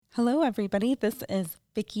Hello, everybody. This is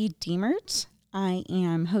Vicki Diemert. I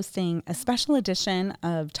am hosting a special edition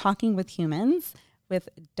of Talking with Humans with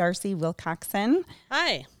Darcy Wilcoxon.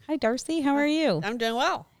 Hi. Hi, Darcy. How are you? I'm doing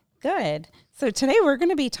well. Good. So today we're going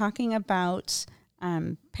to be talking about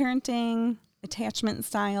parenting, attachment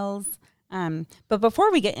styles. But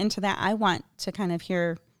before we get into that, I want to kind of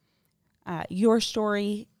hear your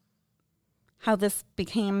story, how this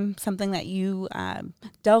became something that you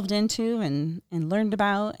delved into and learned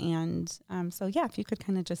about. And so, if you could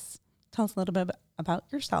kind of just tell us a little bit about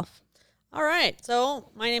yourself. All right.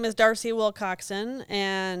 So my name is Darcy Wilcoxon,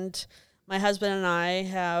 and my husband and I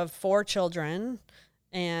have 4 children.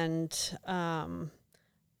 And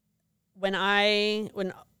when I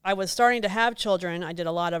was starting to have children, I did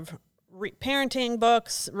a lot of parenting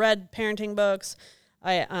books, read parenting books.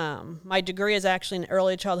 My degree is actually in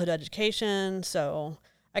early childhood education, so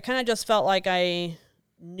I kind of just felt like I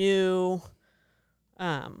knew,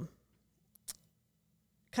 kind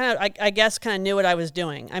of knew what I was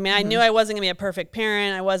doing. I mean, I knew I wasn't gonna be a perfect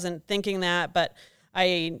parent. I wasn't thinking that, but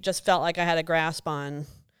I just felt like I had a grasp on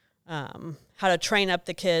how to train up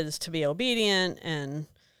the kids to be obedient. And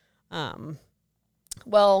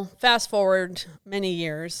fast forward many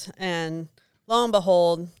years, and lo and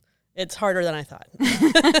behold, it's harder than I thought.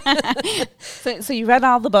 So you read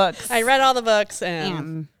all the books. I read all the books,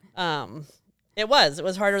 and it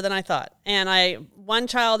was harder than I thought. And one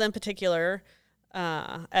child in particular,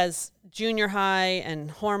 as junior high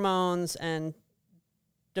and hormones and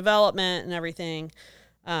development and everything,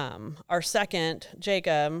 our second,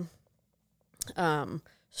 Jacob,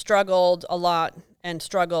 struggled a lot and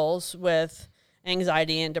struggles with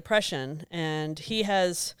anxiety and depression. And he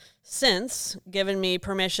has since given me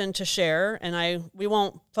permission to share, and we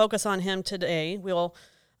won't focus on him today. We'll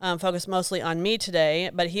focus mostly on me today,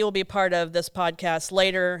 but he will be part of this podcast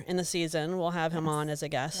later in the season. We'll have him on as a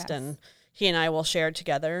guest, and he and I will share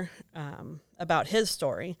together about his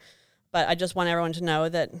story. But I just want everyone to know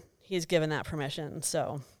that he's given that permission.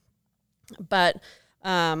 So, but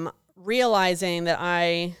realizing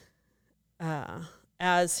that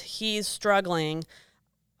as he's struggling,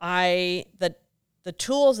 the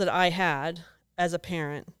tools that I had as a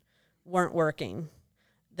parent weren't working.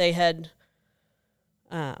 They had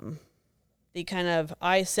the kind of,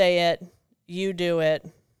 I say it, you do it,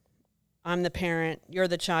 I'm the parent, you're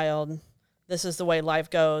the child, this is the way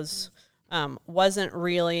life goes, wasn't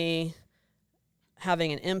really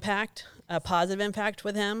having an impact, a positive impact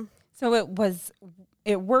with him. So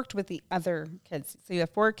it worked with the other kids. So you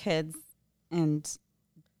have 4 kids, and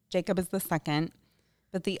Jacob is the second,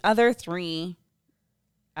 but the other 3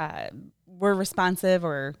 were responsive,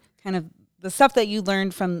 or kind of the stuff that you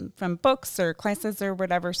learned from books or classes or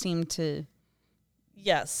whatever seemed to.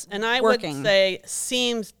 Yes. And I working. would say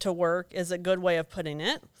seemed to work is a good way of putting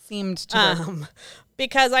it. Seemed to work.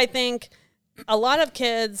 Because I think a lot of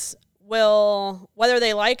kids will, whether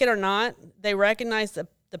they like it or not, they recognize the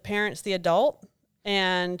parent's the adult,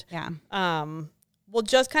 and will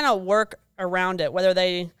just kind of work around it, whether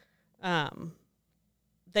they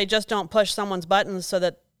just don't push someone's buttons so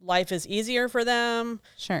that life is easier for them.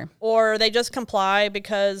 Sure. Or they just comply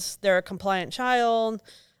because they're a compliant child.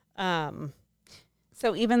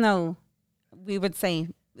 So even though we would say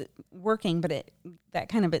working, but it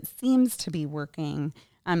seems to be working,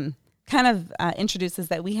 introduces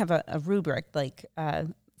that we have a rubric, like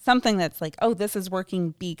something that's like, oh, this is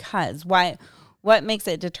working because. What makes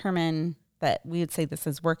it determine that we would say this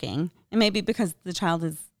is working? And maybe because the child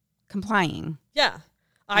is complying. Yeah.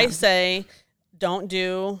 I say, don't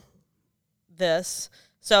do this.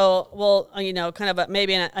 So, kind of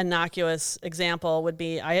maybe an innocuous example would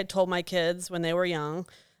be, I had told my kids when they were young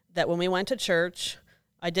that when we went to church,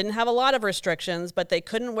 I didn't have a lot of restrictions, but they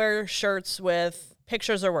couldn't wear shirts with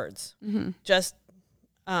pictures or words. Mm-hmm. Just,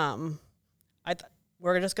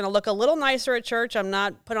 we're just going to look a little nicer at church. I'm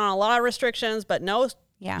not putting on a lot of restrictions, but no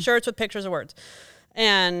shirts with pictures or words.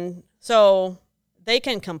 And so they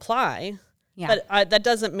can comply. Yeah. But that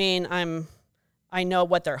doesn't mean I know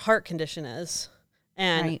what their heart condition is.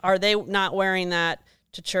 And are they not wearing that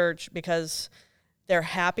to church because they're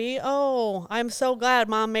happy? Oh, I'm so glad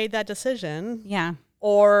Mom made that decision. Yeah.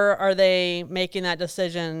 Or are they making that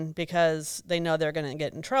decision because they know they're going to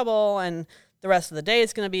get in trouble and the rest of the day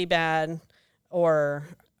is going to be bad? Or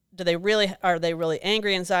are they really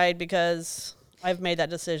angry inside because I've made that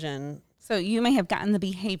decision? So you may have gotten the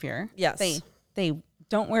behavior. Yes. They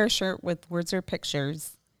don't wear a shirt with words or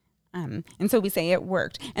pictures. And so we say it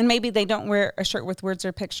worked. And maybe they don't wear a shirt with words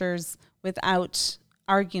or pictures without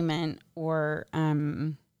argument or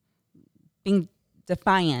being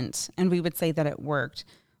defiant. And we would say that it worked.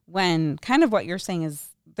 When kind of what you're saying is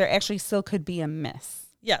there actually still could be a miss.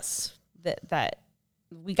 Yes. That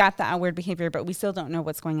we got the outward behavior, but we still don't know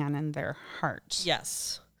what's going on in their heart.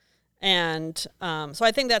 Yes. And so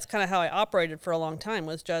I think that's kind of how I operated for a long time,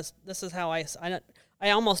 was just, this is how I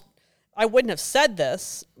wouldn't have said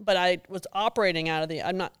this, but I was operating out of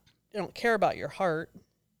I don't care about your heart.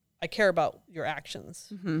 I care about your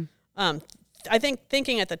actions. Mm-hmm. I think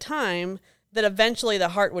thinking at the time that eventually the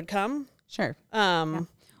heart would come. Sure.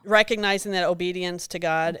 Recognizing that obedience to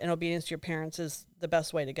God and obedience to your parents is the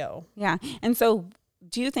best way to go. Yeah. And so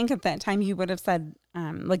do you think at that time you would have said,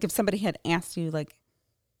 like if somebody had asked you like,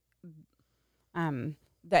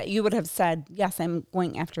 that you would have said, yes, I'm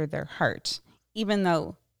going after their heart, even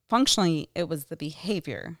though functionally it was the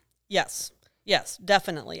behavior? Yes. Yes,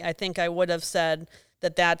 definitely. I think I would have said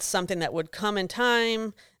that that's something that would come in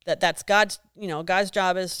time, that's God's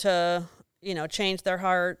job is to, change their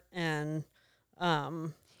heart. And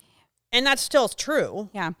that's still true.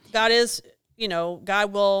 Yeah. God is,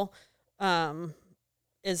 God will,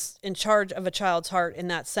 is in charge of a child's heart in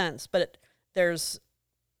that sense, but there's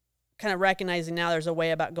kind of recognizing now there's a way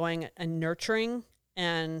about going and nurturing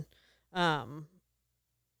and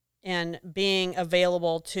being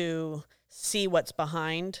available to see what's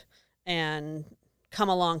behind and come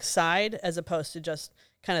alongside, as opposed to just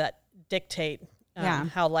kind of that dictate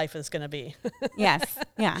how life is going to be. Yes.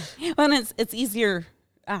 Yeah. Well, and it's easier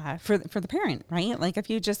for the parent, right? Like if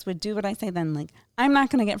you just would do what I say, then like, I'm not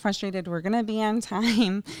going to get frustrated. We're going to be on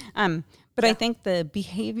time. But I think the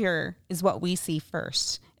behavior is what we see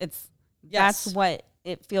first. That's what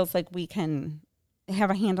it feels like we can have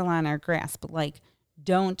a handle on our grasp. Like,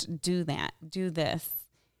 don't do that, do this.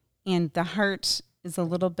 And the heart is a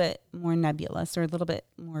little bit more nebulous, or a little bit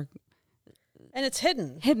more. And it's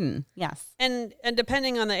hidden. Hidden, yes. And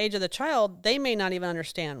depending on the age of the child, they may not even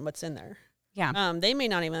understand what's in there. Yeah. They may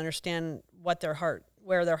not even understand where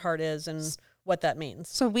their heart is and what that means.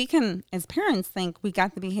 So we can, as parents, think we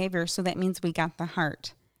got the behavior, so that means we got the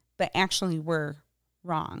heart, but actually we're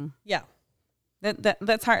wrong. Yeah.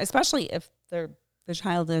 That's hard, especially if the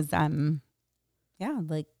child is,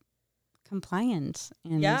 like compliant.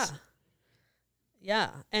 And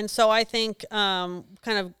Yeah. And so I think kind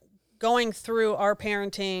of going through our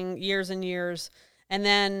parenting years and years, and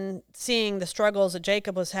then seeing the struggles that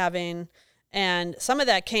Jacob was having, and some of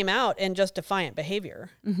that came out in just defiant behavior.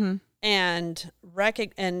 Mm-hmm.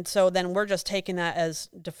 And so then we're just taking that as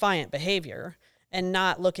defiant behavior and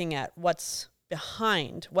not looking at what's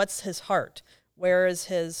behind, what's his heart, where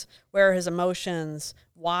are his emotions,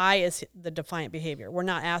 why is the defiant behavior? We're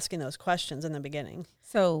not asking those questions in the beginning.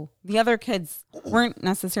 So the other kids weren't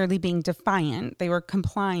necessarily being defiant; they were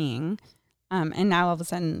complying, and now all of a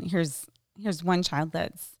sudden, here's one child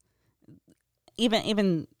that's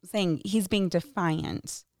even saying he's being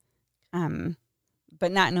defiant,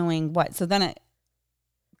 but not knowing what. So then it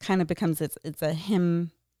kind of becomes it's a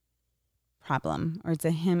him problem, or it's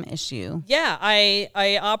a him issue. Yeah,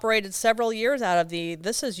 I operated several years out of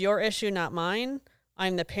this is your issue, not mine.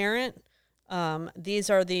 I'm the parent. These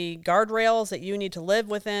are the guardrails that you need to live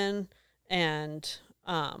within. And,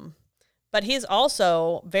 but he's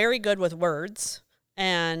also very good with words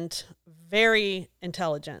and very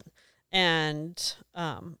intelligent. And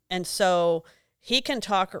so he can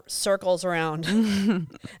talk circles around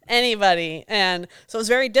anybody. And so it's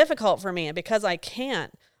very difficult for me. And because I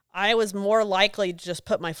can't, I was more likely to just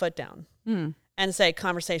put my foot down and say,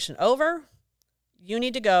 conversation over, you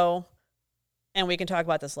need to go, and we can talk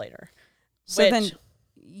about this later. So then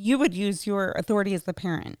you would use your authority as the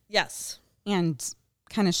parent. Yes. And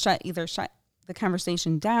kind of shut the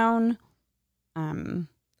conversation down.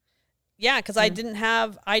 Yeah, because I don't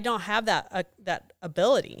have that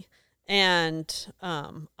ability. And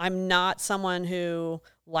I'm not someone who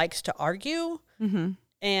likes to argue. Mm-hmm.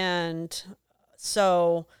 And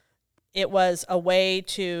so it was a way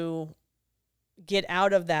to get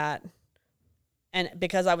out of that. And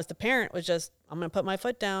because I was the parent, it was just, I'm going to put my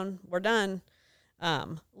foot down. We're done.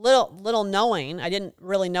 Little knowing, I didn't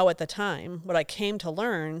really know at the time. What I came to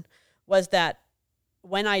learn was that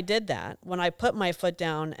when I did that, when I put my foot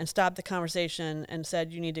down and stopped the conversation and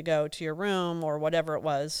said, you need to go to your room or whatever it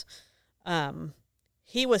was,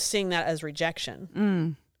 he was seeing that as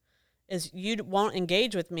rejection. Is you won't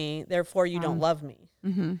engage with me, therefore you don't love me.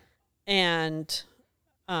 Mm-hmm. And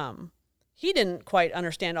he didn't quite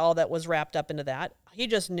understand all that was wrapped up into that. He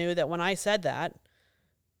just knew that when I said that,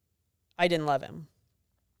 I didn't love him.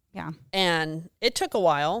 Yeah. And it took a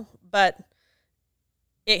while, but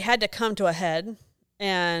it had to come to a head.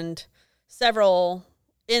 And several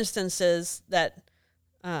instances that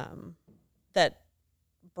that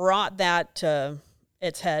brought that to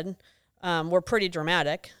its head were pretty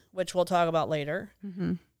dramatic, which we'll talk about later.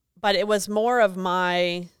 Mm-hmm. But it was more of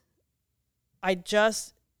I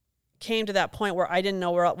just came to that point where I didn't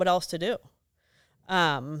know what else to do.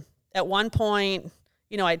 At one point,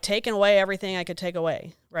 I'd taken away everything I could take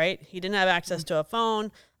away, right? He didn't have access to a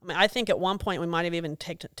phone. I mean, I think at one point we might have even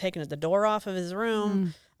taken the door off of his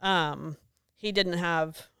room. He didn't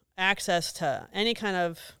have access to any kind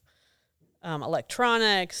of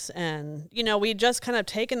electronics. And, we just kind of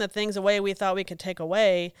taken the things away we thought we could take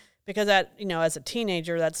away because as a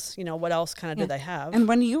teenager, that's, what else kind of did they have? And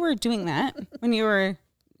when you were doing that, when you were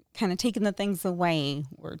kind of taking the things away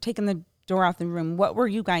or taking the door off the room, what were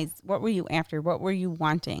you after? What were you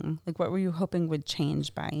wanting? Like, what were you hoping would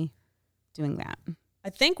change by doing that? I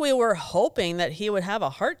think we were hoping that he would have a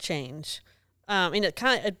heart change.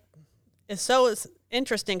 It's so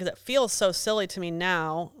interesting because it feels so silly to me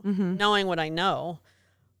now, knowing what I know.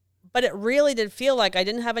 But it really did feel like I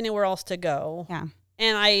didn't have anywhere else to go. Yeah.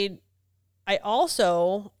 And I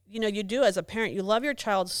also, you do as a parent, you love your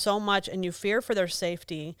child so much and you fear for their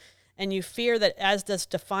safety. And you fear that as this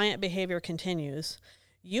defiant behavior continues,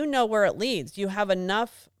 where it leads. You have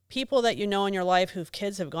enough people that in your life whose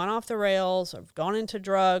kids have gone off the rails or gone into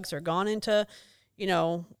drugs or gone into,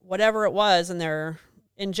 whatever it was, and they're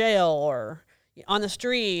in jail or on the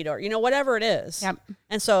street or, whatever it is. Yep.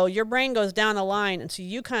 And so your brain goes down the line. And so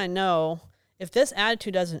you kind of know if this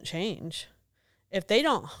attitude doesn't change, if they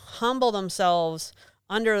don't humble themselves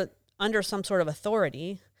under some sort of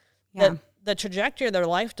authority, that the trajectory of their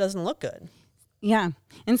life doesn't look good. Yeah.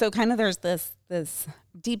 And so kind of there's this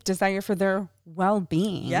deep desire for their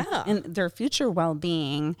well-being and their future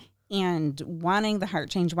well-being and wanting the heart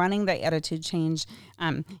change, wanting the attitude change,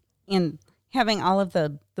 and having all of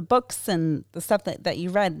the books and the stuff that you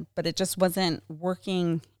read, but it just wasn't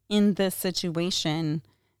working in this situation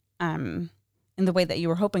in the way that you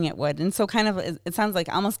were hoping it would. And so kind of it sounds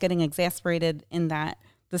like almost getting exasperated in that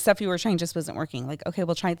the stuff you were trying just wasn't working. Like, okay,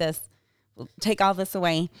 we'll try this. We'll take all this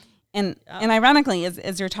away. And ironically,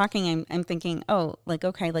 as you're talking, I'm thinking, oh, like,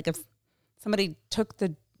 okay, like if somebody took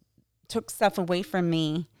stuff away from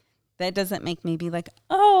me, that doesn't make me be like,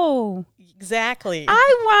 oh, exactly.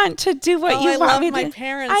 I want to do what you want me to do. I love my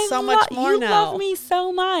parents so much more now. You love me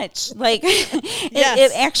so much. Like,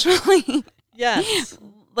 it actually, yes,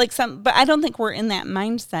 like but I don't think we're in that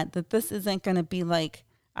mindset that this isn't going to be like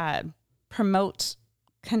promote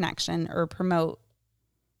connection or promote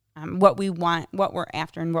what we want, what we're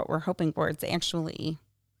after, and what we're hoping for. It's actually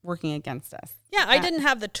working against us. Yeah, I didn't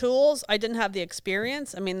have the tools. I didn't have the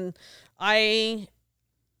experience. I mean, I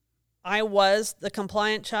was the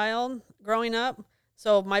compliant child growing up.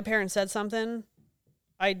 So if my parents said something,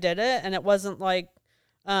 I did it. And it wasn't like,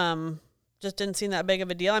 just didn't seem that big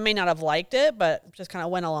of a deal. I may not have liked it, but just kind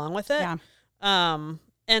of went along with it. Yeah.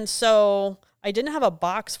 And so I didn't have a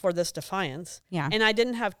box for this defiance. Yeah. And I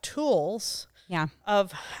didn't have tools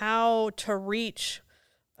of how to reach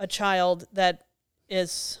a child that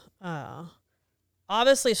is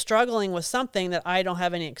obviously struggling with something that I don't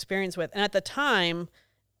have any experience with. And at the time,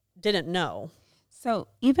 didn't know. So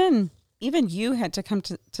even you had to come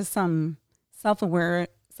to some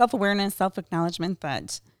self-awareness, self-acknowledgement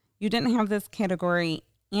that you didn't have this category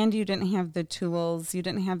and you didn't have the tools, you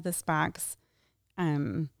didn't have this box.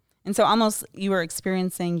 And so almost you were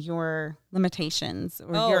experiencing your limitations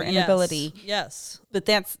or your inability. Yes. But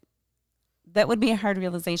that would be a hard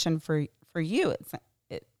realization for you,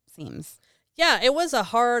 it seems. Yeah, it was a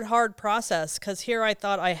hard process because here I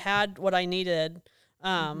thought I had what I needed,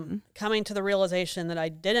 coming to the realization that I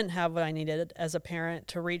didn't have what I needed as a parent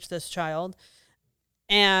to reach this child.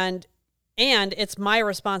 And it's my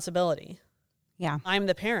responsibility. Yeah. I'm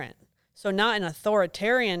the parent. So not an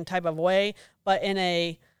authoritarian type of way, but in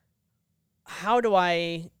a, how do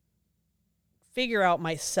I figure out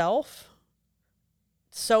myself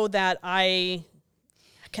so that I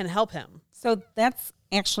can help him? So that's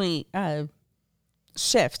actually a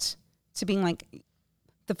shift to being like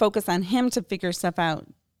the focus on him to figure stuff out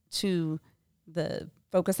to the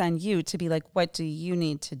focus on you to be like, what do you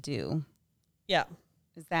need to do? Yeah.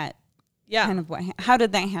 Is that kind of how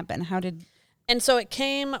did that happen? And so it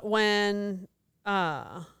came when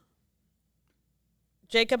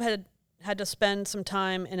Jacob had to spend some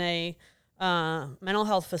time in a mental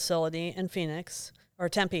health facility in Phoenix or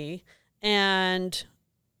Tempe. And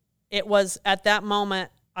it was at that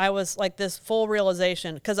moment, I was like this full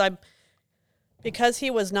realization because he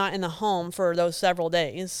was not in the home for those several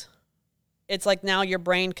days. It's like now your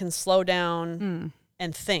brain can slow down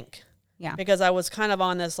and think. Yeah. Because I was kind of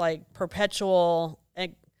on this like perpetual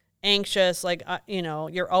anxious, like,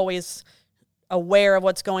 you're always aware of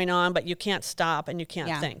what's going on, but you can't stop and you can't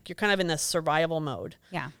Yeah. think. You're kind of in this survival mode.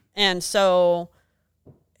 Yeah. And so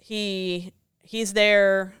he's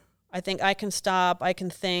there. I think I can stop. I can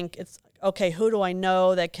think. It's okay. Who do I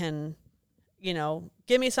know that can,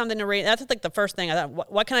 give me something to read? That's like the first thing I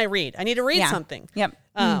thought. What can I read? I need to read Yeah. something. Yep.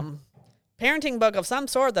 Parenting book of some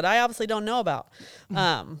sort that I obviously don't know about.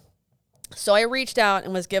 So I reached out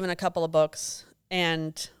and was given a couple of books,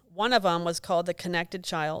 and one of them was called The Connected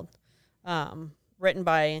Child, written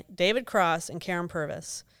by David Cross and Karen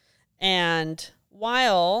Purvis. And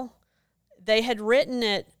while they had written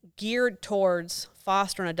it geared towards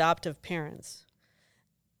foster and adoptive parents,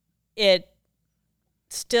 it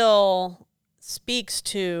still speaks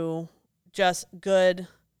to just good,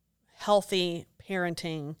 healthy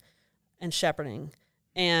parenting and shepherding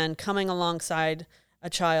and coming alongside a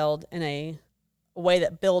child in a way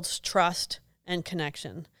that builds trust and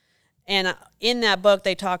connection. And in that book,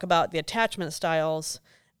 they talk about the attachment styles.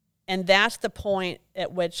 And that's the point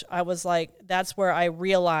at which I was like, that's where I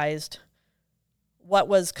realized what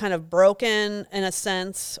was kind of broken in a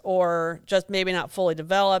sense, or just maybe not fully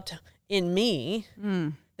developed in me,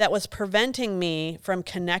 that was preventing me from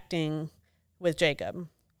connecting with Jacob.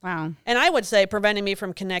 Wow. And I would say preventing me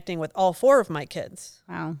from connecting with all 4 of my kids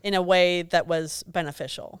Wow. in a way that was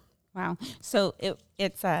beneficial. Wow. So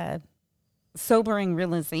it's a sobering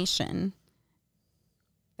realization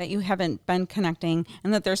that you haven't been connecting,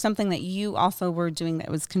 and that there's something that you also were doing that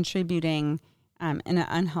was contributing in an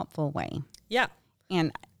unhelpful way. Yeah.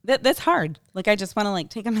 And that's hard. Like, I just want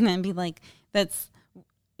to take a minute and be like, that's,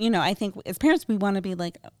 I think as parents, we want to be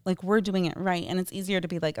like we're doing it right. And it's easier to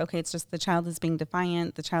be like, okay, it's just the child is being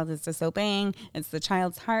defiant. The child is disobeying. It's the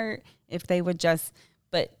child's heart. If they would just,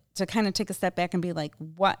 but to kind of take a step back and be like,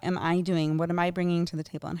 what am I doing? What am I bringing to the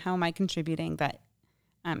table? And how am I contributing that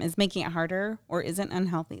is making it harder or isn't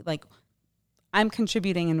unhealthy? Like, I'm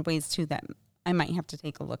contributing in ways too that I might have to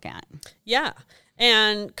take a look at. Yeah.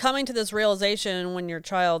 And coming to this realization when your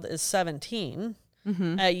child is 17,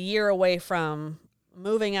 a year away from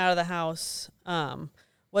moving out of the house,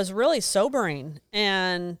 was really sobering,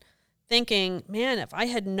 and thinking, man, if I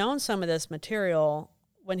had known some of this material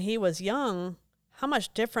when he was young, how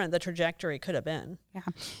much different the trajectory could have been. Yeah.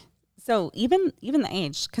 So even the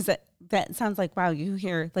age, because that sounds like, wow, you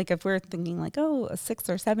hear, like, if we're thinking like, oh, a 6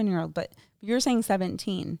 or 7 year old, but you're saying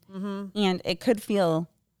 17, and it could feel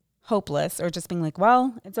hopeless, or just being like,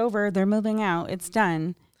 well, it's over, they're moving out, it's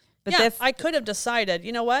done. But yeah, I could have decided,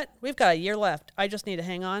 you know what? We've got a year left. I just need to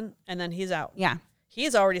hang on, and then he's out. Yeah.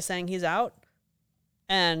 He's already saying he's out.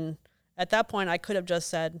 And at that point, I could have just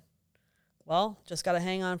said, well, just got to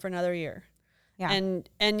hang on for another year. Yeah. And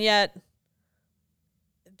yet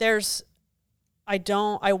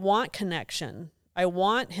I want connection. I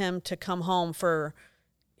want him to come home for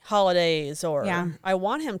holidays, or I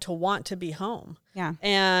want him to want to be home. Yeah.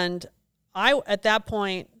 And at that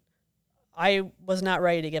point, I was not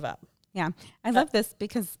ready to give up. Yeah. I love this,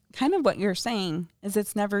 because kind of what you're saying is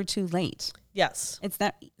it's never too late. Yes. It's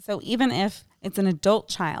that. So even if it's an adult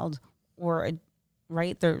child, or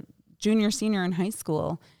they're junior, senior in high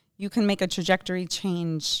school, you can make a trajectory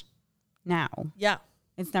change now. Yeah.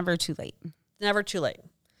 It's never too late. Never too late.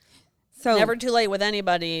 So never too late with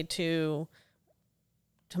anybody to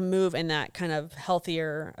move in that kind of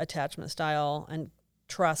healthier attachment style and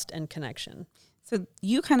trust and connection. So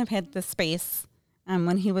you kind of had the space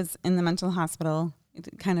when he was in the mental hospital, it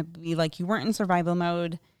kind of be like you weren't in survival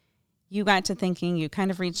mode. You got to thinking, you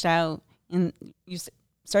kind of reached out, and you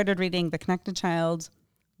started reading The Connected Child,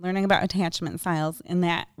 learning about attachment styles, and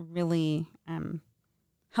that really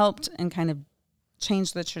helped and kind of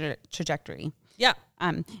changed the trajectory. Yeah.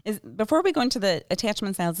 Before we go into the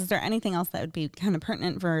attachment styles, is there anything else that would be kind of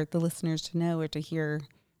pertinent for the listeners to know or to hear?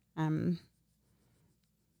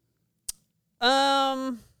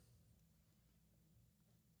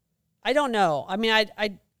 I don't know. I mean,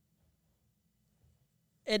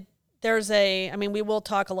 we will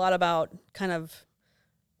talk a lot about kind of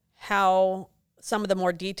how some of the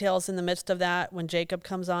more details in the midst of that when Jacob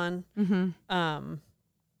comes on. Mm-hmm.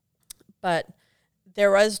 But there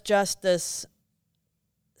was just this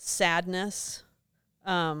sadness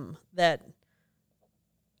that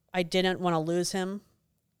I didn't want to lose him,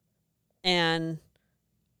 and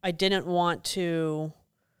I didn't want to,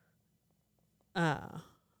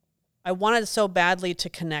 I wanted so badly to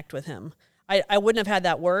connect with him. I wouldn't have had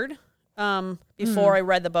that word before I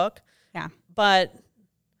read the book. Yeah. But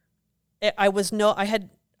I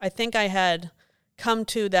think I had come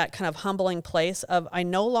to that kind of humbling place of, I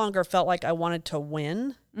no longer felt like I wanted to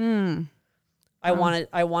win. I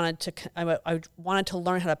wanted to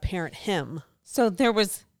learn how to parent him. So there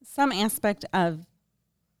was some aspect of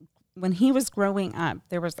when he was growing up,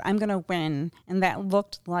 there was, I'm going to win. And that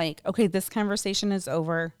looked like, okay, this conversation is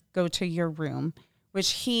over. Go to your room,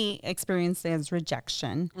 which he experienced as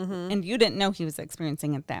rejection. And you didn't know he was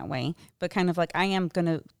experiencing it that way, but kind of like, I am going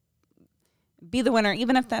to be the winner,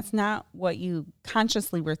 even if that's not what you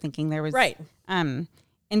consciously were thinking. There was right. And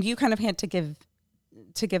you kind of had to give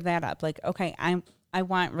that up. Like, okay, I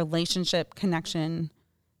want relationship connection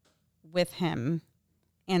with him.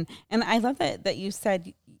 And I love that you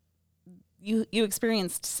said you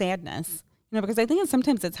experienced sadness, because I think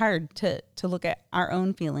sometimes it's hard to look at our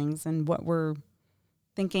own feelings and what we're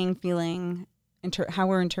thinking, feeling, how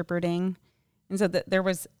we're interpreting. And so there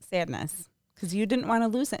was sadness because you didn't want to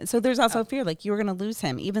lose it. So there's also fear, like you were going to lose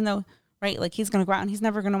him, even though, right, like he's going to go out and he's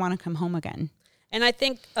never going to want to come home again. And I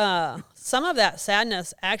think some of that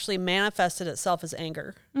sadness actually manifested itself as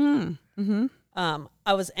anger. Mm-hmm.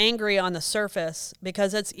 I was angry on the surface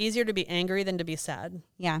because it's easier to be angry than to be sad.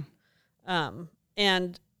 Yeah.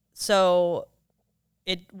 And so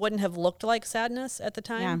it wouldn't have looked like sadness at the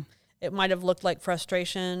time. Yeah. It might have looked like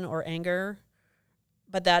frustration or anger,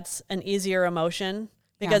 but that's an easier emotion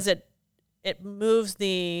because it moves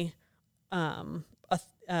the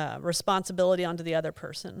responsibility onto the other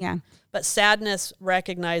person. Yeah. But sadness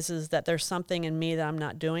recognizes that there's something in me that I'm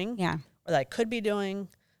not doing. Yeah. Or that I could be doing.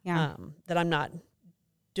 Yeah. That I'm not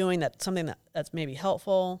doing, that's something that's maybe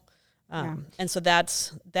helpful. And so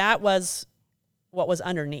that was what was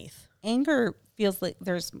underneath. Anger feels like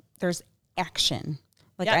there's action.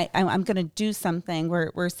 Like I'm going to do something,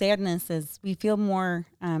 where sadness is, we feel more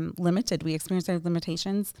limited. We experience our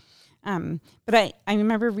limitations. But I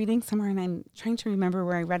remember reading somewhere, and I'm trying to remember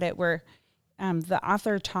where I read it, where the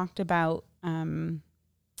author talked about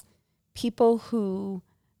people who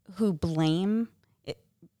blame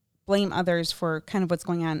others for kind of what's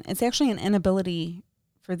going on. It's actually an inability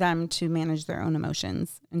for them to manage their own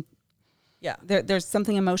emotions. And there's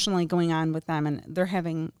something emotionally going on with them, and they're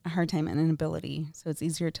having a hard time and inability. So it's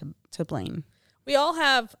easier to blame. We all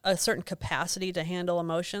have a certain capacity to handle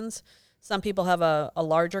emotions. Some people have a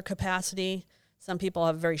larger capacity. Some people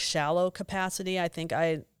have very shallow capacity. I think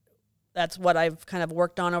that's what I've kind of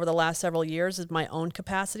worked on over the last several years, is my own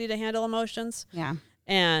capacity to handle emotions. Yeah.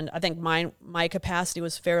 And I think my capacity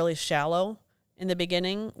was fairly shallow in the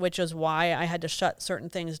beginning, which is why I had to shut certain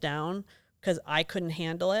things down, because I couldn't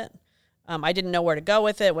handle it. I didn't know where to go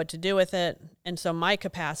with it, what to do with it. And so my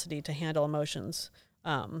capacity to handle emotions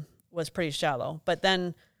was pretty shallow. But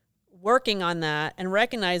then working on that and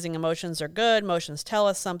recognizing emotions are good, emotions tell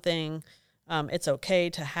us something. It's okay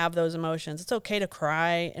to have those emotions. It's okay to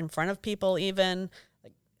cry in front of people even.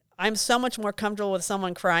 Like, I'm so much more comfortable with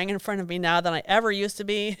someone crying in front of me now than I ever used to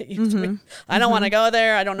be. I don't want to go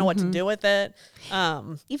there. I don't know what to do with it.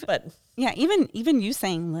 Even you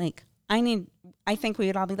saying, like, I think we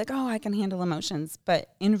would all be like, oh, I can handle emotions. But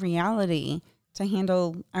in reality, to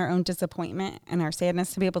handle our own disappointment and our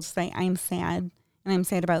sadness, to be able to say, I'm sad, and I'm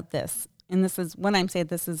sad about this, and this is when I'm sad,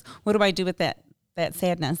 this is, what do I do with that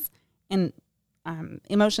sadness? And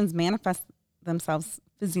emotions manifest themselves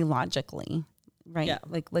physiologically, right? Yeah.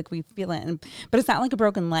 Like we feel it, but it's not like a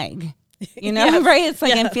broken leg, right? It's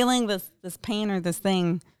like I'm feeling this pain or this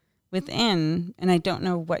thing within, and I don't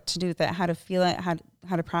know what to do with it, how to feel it, how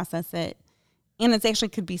to process it. And it actually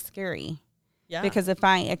could be scary. Yeah. Because if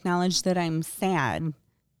I acknowledge that I'm sad,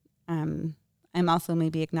 I'm also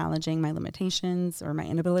maybe acknowledging my limitations or my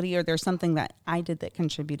inability, or there's something that I did that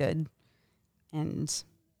contributed. And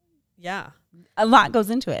a lot goes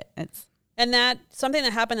into it. And that something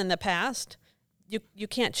that happened in the past, you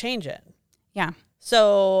can't change it. Yeah.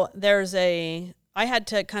 So I had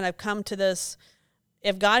to kind of come to this.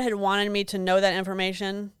 If God had wanted me to know that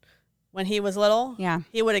information when he was little,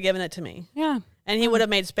 he would have given it to me. Yeah. And he would have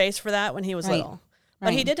made space for that when he was little.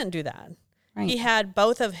 But he didn't do that. Right. He had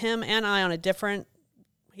both of him and I on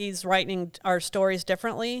he's writing our stories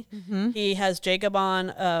differently. Mm-hmm. He has Jacob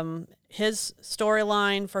on his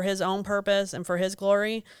storyline for his own purpose and for his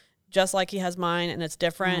glory, just like he has mine, and it's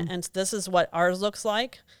different. And this is what ours looks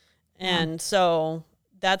like. And so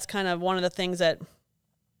that's kind of one of the things that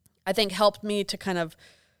I think helped me to kind of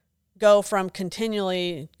go from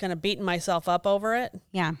continually kind of beating myself up over it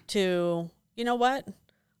to, you know what?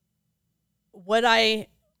 Did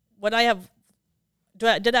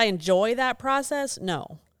I enjoy that process?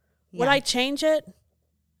 No. Would I change it?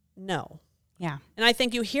 No. Yeah. And I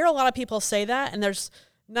think you hear a lot of people say that, and there's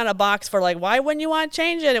not a box for like, why wouldn't you want to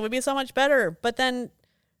change it? It would be so much better. But then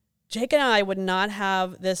Jake and I would not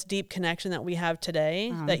have this deep connection that we have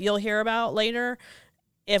today that you'll hear about later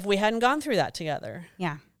if we hadn't gone through that together.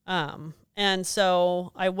 Yeah. And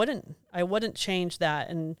so I wouldn't change that.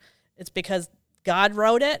 And it's because God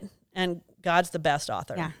wrote it and God's the best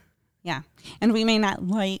author. Yeah. Yeah. And we may not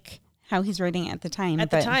like how he's writing it at the time. At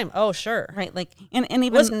the time. Oh, sure. Right. Like, and It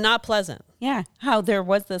even, was not pleasant. yeah, how there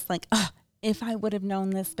was this like, if I would have known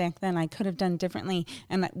this back then, I could have done differently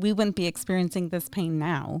and that we wouldn't be experiencing this pain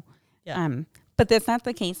now. Yeah. But that's not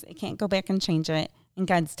the case. It can't go back and change it. And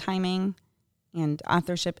God's timing and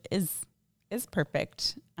authorship is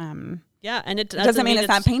perfect. Yeah. And it doesn't mean it's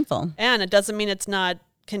not painful. And it doesn't mean it's not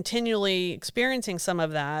continually experiencing some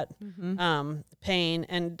of that pain,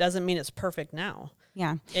 and doesn't mean it's perfect now.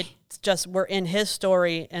 Yeah. It's just we're in his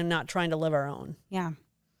story and not trying to live our own. Yeah.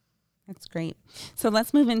 That's great. So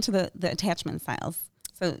let's move into the attachment styles.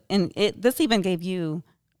 So, and this even gave you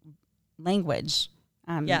language.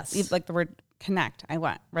 Yes. Like the word connect,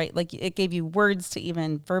 right? Like it gave you words to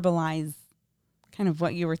even verbalize kind of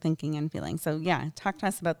what you were thinking and feeling. So yeah, talk to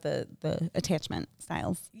us about the attachment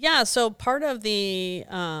styles. Yeah. So part of the,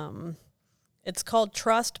 it's called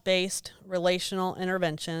trust-based relational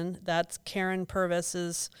intervention. That's Karen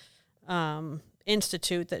Purvis's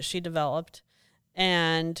institute that she developed.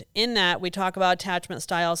 And in that, we talk about attachment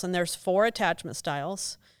styles, and there's 4 attachment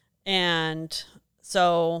styles. And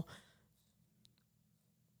so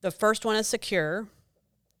the first one is secure.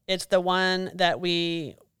 It's the one that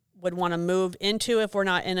we would want to move into if we're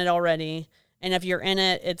not in it already. And if you're in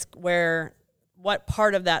it, it's what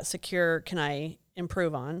part of that secure can I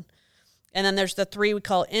improve on? And then there's the 3 we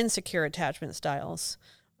call insecure attachment styles.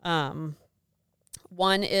 One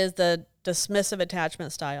is the dismissive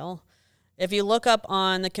attachment style. If you look up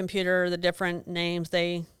on the computer, the different names,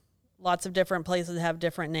 lots of different places have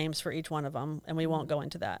different names for each one of them, and we won't go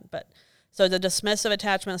into that. But so the dismissive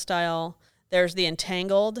attachment style, there's the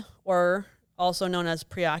entangled, or also known as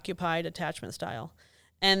preoccupied attachment style,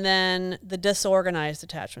 and then the disorganized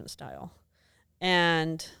attachment style.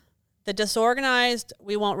 And the disorganized,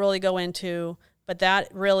 we won't really go into, but that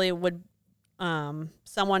really would,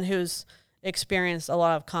 someone who's experienced a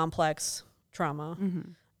lot of complex trauma,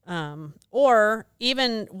 or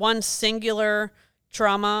even one singular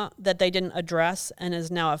trauma that they didn't address and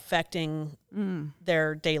is now affecting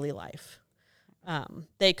their daily life.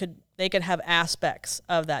 They could have aspects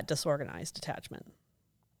of that disorganized attachment.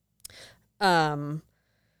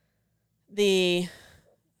 The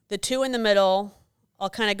 2 in the middle, I'll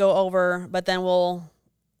kind of go over, but then we'll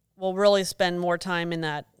really spend more time in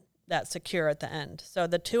that secure at the end. So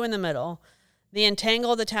the 2 in the middle, the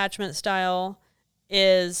entangled attachment style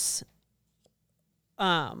is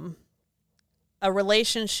a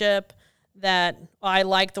relationship that I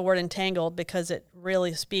like the word entangled because it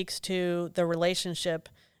really speaks to the relationship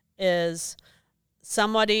is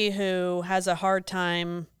somebody who has a hard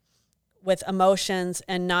time with emotions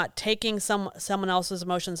and not taking someone else's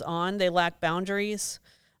emotions on. They lack boundaries.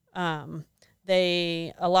 A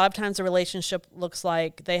lot of times the relationship looks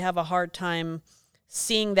like they have a hard time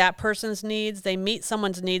seeing that person's needs. They meet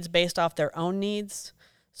someone's needs based off their own needs.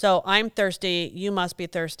 So I'm thirsty, you must be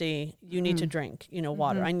thirsty, you need to drink,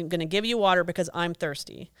 water. I'm going to give you water because I'm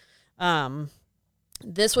thirsty.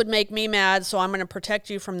 This would make me mad, so I'm going to protect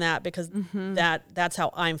you from that because that's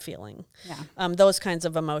how I'm feeling. Yeah. Those kinds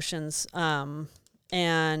of emotions. There's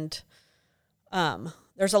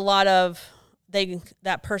a lot of,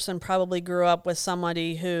 that person probably grew up with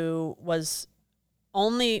somebody who was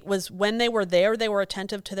when they were there, they were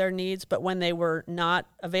attentive to their needs, but when they were not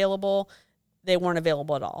available, they weren't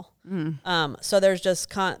available at all. So there's just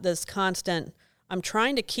this constant, I'm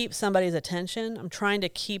trying to keep somebody's attention. I'm trying to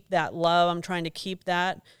keep that love. I'm trying to keep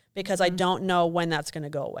that because I don't know when that's going to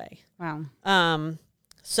go away. Wow.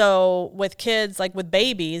 So with kids, like with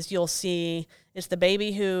babies, you'll see it's the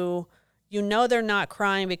baby who, they're not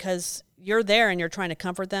crying because you're there and you're trying to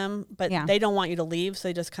comfort them, but they don't want you to leave. So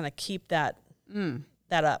they just kind of keep that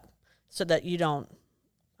up so that you don't,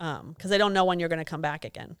 because they don't know when you're going to come back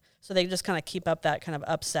again. So they just kind of keep up that kind of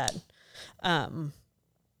upset.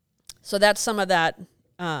 So that's some of that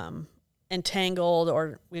entangled,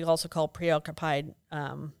 or we also call preoccupied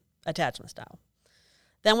attachment style.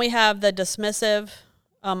 Then we have the dismissive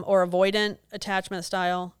or avoidant attachment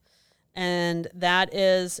style. And that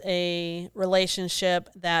is a relationship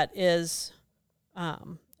that is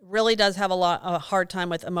really does have a hard time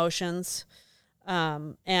with emotions.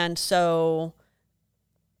 And so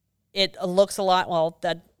it looks a lot,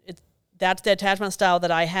 that's the attachment style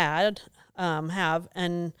that I have.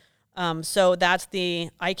 And so that's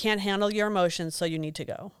I can't handle your emotions, so you need to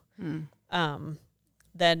go.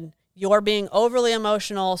 Then you're being overly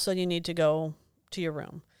emotional, so you need to go to your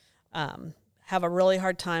room. Have a really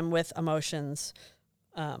hard time with emotions.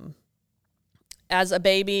 As a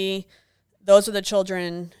baby, those are the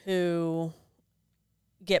children who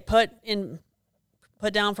get put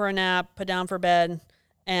down for a nap, put down for bed,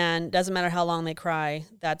 and doesn't matter how long they cry,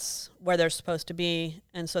 that's where they're supposed to be.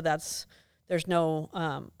 And so there's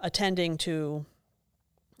no attending to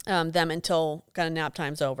them until kind of nap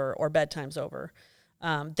time's over or bedtime's over.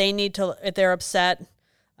 They need to, if they're upset,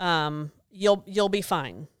 you'll be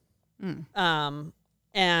fine.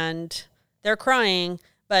 And they're crying,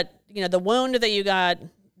 but the wound that you got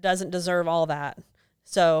doesn't deserve all that.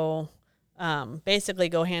 So basically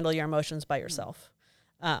go handle your emotions by yourself.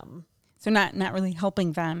 So not really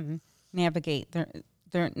helping them navigate.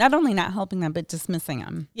 They're not only not helping them, but dismissing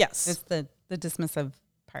them. Yes. It's the dismissive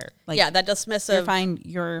part. Like, yeah, that dismissive.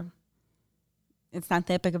 You're fine. It's not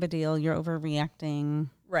that big of a deal. You're overreacting.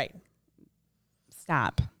 Right.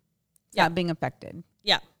 Stop being affected.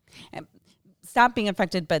 Yeah. Stop being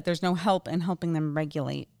affected, but there's no help in helping them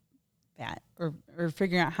regulate that or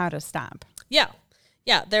figuring out how to stop. Yeah.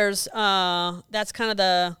 Yeah. There's, that's kind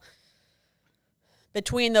of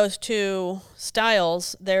between those two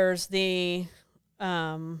styles, there's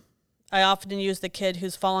I often use the kid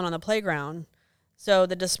who's fallen on the playground. So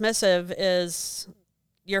the dismissive is,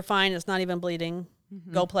 you're fine, it's not even bleeding,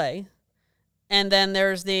 go play. And then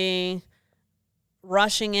there's the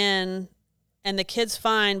rushing in, and the kid's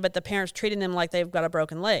fine, but the parent's treating them like they've got a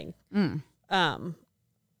broken leg.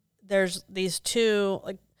 There's these two,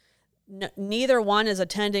 like, neither one is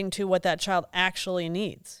attending to what that child actually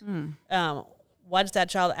needs. What is that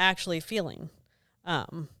child actually feeling?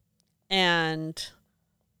 And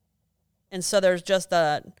so there's just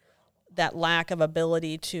that lack of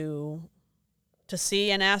ability to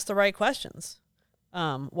see and ask the right questions.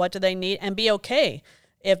 What do they need? And be okay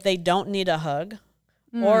if they don't need a hug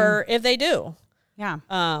or if they do. Yeah.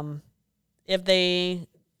 If they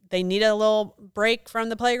need a little break from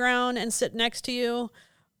the playground and sit next to you,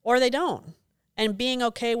 or they don't. And being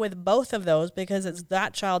okay with both of those, because it's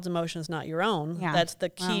that child's emotions, not your own. Yeah. That's the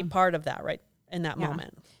key part of that, right, in that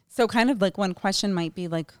moment. So kind of like one question might be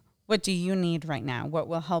like, what do you need right now? What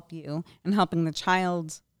will help you? And helping the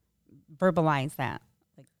child verbalize that.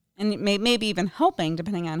 And maybe even helping,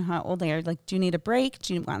 depending on how old they are. Like, do you need a break?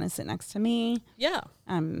 Do you want to sit next to me? Yeah.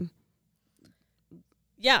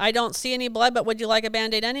 Yeah, I don't see any blood, but would you like a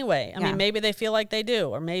Band-Aid anyway? I mean, maybe they feel like they do,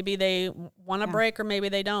 or maybe they want a break, or maybe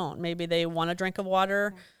they don't. Maybe they want a drink of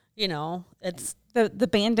water. It's the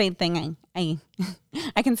Band-Aid thing.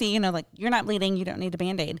 I can see, like, you're not bleeding, you don't need a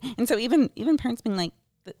Band-Aid. And so even parents being like,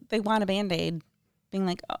 they want a Band-Aid, being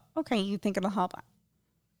like, oh, okay, you think it'll help?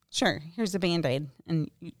 Sure, here's a Band-Aid.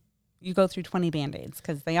 And you go through 20 Band-Aids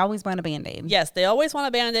because they always want a Band-Aid. Yes, they always want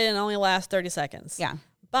a Band-Aid and it only lasts 30 seconds. Yeah.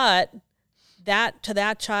 But that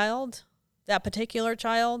child, that particular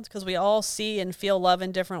child, because we all see and feel love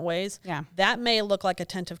in different ways. Yeah. That may look like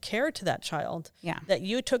attentive care to that child. Yeah. That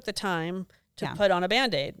you took the time to put on a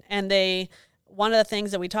Band-Aid. And one of the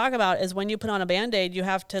things that we talk about is when you put on a Band-Aid, you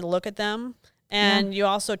have to look at them and you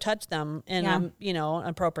also touch them in an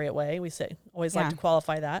appropriate way. We always like to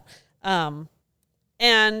qualify that.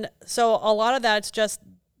 And so a lot of that's just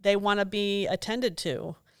they want to be attended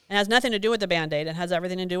to. It has nothing to do with the Band-Aid. It has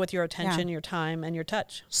everything to do with your attention, your time, and your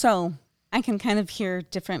touch. So I can kind of hear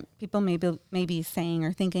different people maybe saying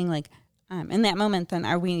or thinking like, in that moment, then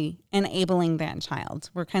are we enabling that child?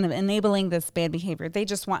 We're kind of enabling this bad behavior. They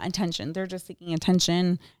just want attention. They're just seeking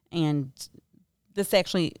attention, and this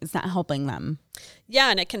actually is not helping them.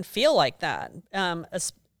 Yeah, and it can feel like that.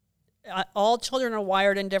 All children are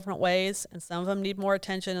wired in different ways, and some of them need more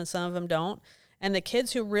attention and some of them don't. And the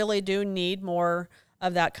kids who really do need more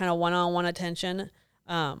of that kind of one-on-one attention,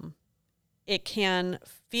 it can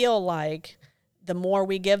feel like the more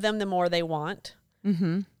we give them, the more they want.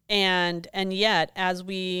 Mm-hmm. And yet, as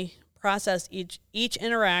we process each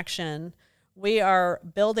interaction, we are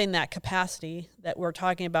building that capacity that we're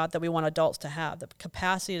talking about that we want adults to have, the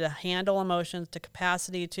capacity to handle emotions, the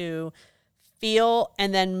capacity to feel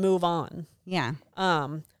and then move on. Yeah.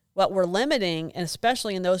 What we're limiting, and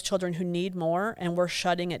especially in those children who need more and we're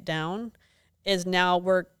shutting it down, is now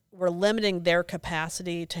we're limiting their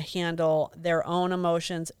capacity to handle their own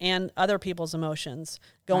emotions and other people's emotions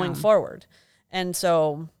going forward. And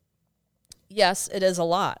so, yes, it is a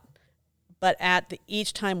lot. But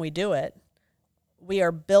each time we do it, we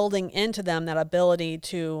are building into them that ability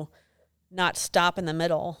to not stop in the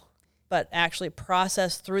middle, but actually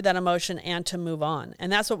process through that emotion and to move on.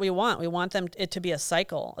 And that's what we want. We want it to be a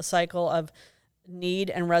cycle of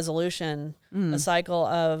need and resolution, a cycle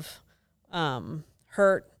of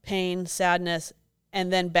hurt, pain, sadness,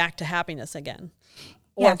 and then back to happiness again,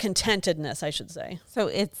 or contentedness, I should say. So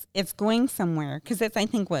it's going somewhere, because that's, I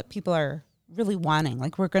think, what people are really wanting,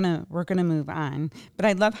 like we're gonna move on. But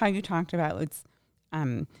I love how you talked about it's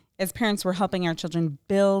as parents, we're helping our children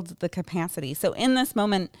build the capacity. So in this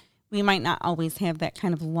moment, we might not always have that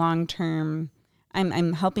kind of long term.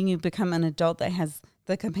 I'm helping you become an adult that has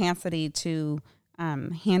the capacity to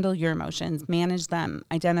handle your emotions, manage them,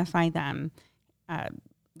 identify them,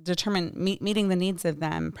 determine meeting the needs of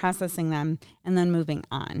them, processing them, and then moving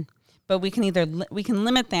on. But we can we can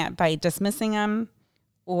limit that by dismissing them,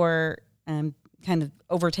 or kind of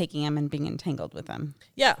overtaking them and being entangled with them.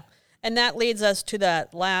 Yeah, and that leads us to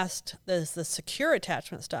that last. Is the secure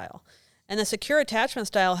attachment style, and the secure attachment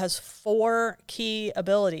style has 4 key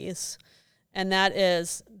abilities, and that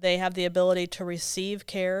is they have the ability to receive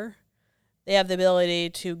care, they have the ability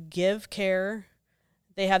to give care,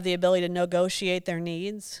 they have the ability to negotiate their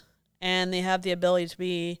needs, and they have the ability to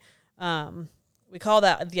be, we call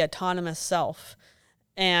that the autonomous self.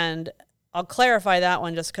 And I'll clarify that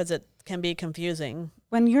one just because it can be confusing.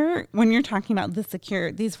 When you're talking about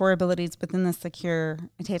these 4 abilities within the secure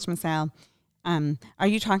attachment style, are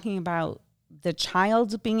you talking about the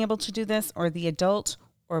child being able to do this, or the adult,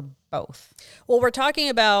 or both? Well, we're talking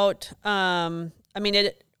about,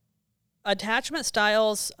 attachment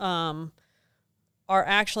styles are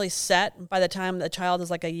actually set by the time the child is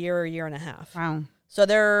like a year or year and a half. Wow. So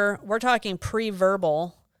we're talking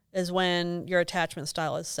pre-verbal is when your attachment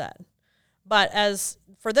style is set. But as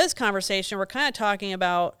for this conversation, we're kind of talking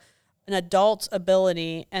about an adult's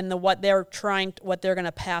ability and what they're going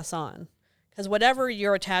to pass on. Because whatever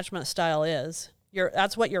your attachment style is,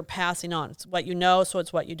 that's what you're passing on. It's what you know, so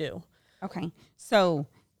it's what you do. Okay. So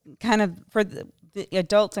kind of for the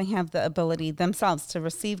adult to have the ability themselves to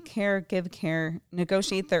receive care, give care,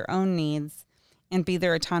 negotiate their own needs, and be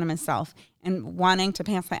their autonomous self, and wanting to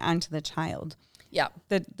pass that on to the child. Yeah.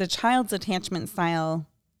 The child's attachment style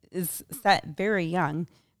is set very young,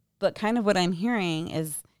 but kind of what I'm hearing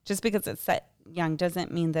is just because it's set young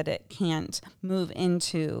doesn't mean that it can't move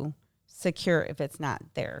into secure if it's not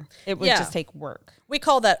there. It would just take work. We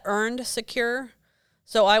call that earned secure.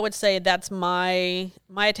 So I would say that's my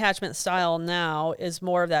attachment style now is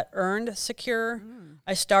more of that earned secure.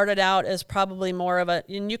 I started out as probably more of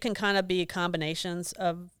and you can kind of be combinations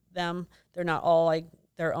of them. They're not all like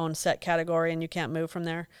their own set category, and you can't move from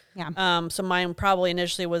there. Yeah. So mine probably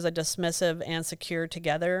initially was a dismissive and secure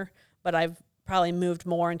together, but I've probably moved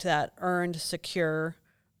more into that earned secure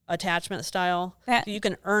attachment style. So you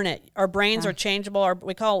can earn it. Our brains are changeable.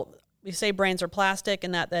 We say brains are plastic,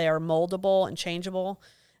 and that they are moldable and changeable.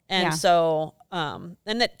 And so, and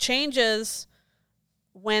that changes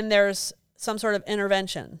when there's some sort of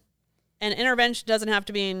intervention. And intervention doesn't have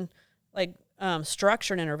to be like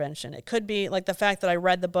structured intervention. It could be like the fact that I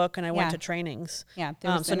read the book and I went to trainings. Yeah.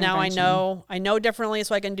 So now I know differently,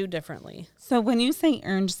 so I can do differently. So when you say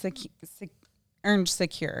earned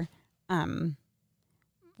secure,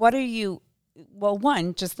 what are you? Well,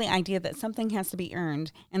 one, just the idea that something has to be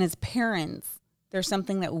earned, and as parents, there's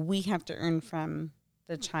something that we have to earn from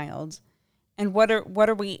the child. And what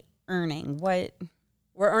are we earning? We're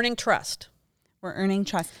earning trust. We're earning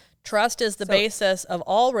trust. Trust is the basis of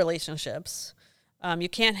all relationships. You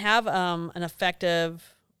can't have an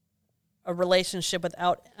effective relationship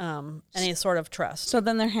without any sort of trust. So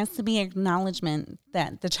then there has to be acknowledgement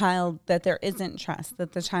that that there isn't trust,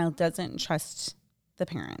 that the child doesn't trust the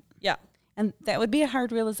parent. Yeah. And that would be a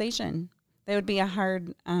hard realization. That would be a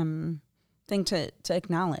hard thing to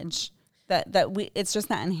acknowledge. That it's just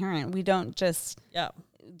not inherent. We don't just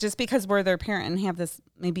because we're their parent and have this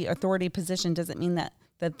maybe authority position doesn't mean that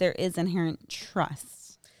there is inherent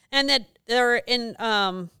trust. And that they're in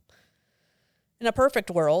a perfect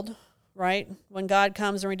world, right? When God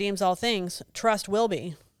comes and redeems all things, trust will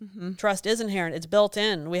be. Mm-hmm. Trust is inherent. It's built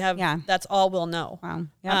in. That's all we'll know. Wow.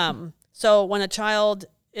 Yep. So when a child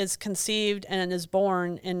is conceived and is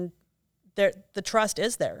born, and the trust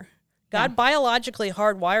is there. God biologically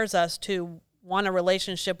hardwires us to want a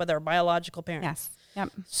relationship with our biological parents. Yes. Yep.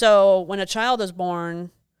 So when a child is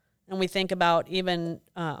born, and we think about even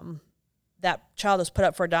that child is put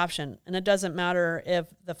up for adoption, and it doesn't matter if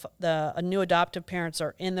the new adoptive parents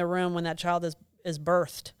are in the room when that child is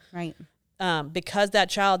birthed, right? Because that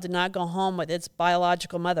child did not go home with its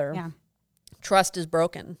biological mother. Trust is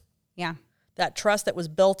broken. Yeah. That trust that was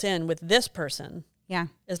built in with this person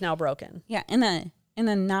is now broken. Yeah, in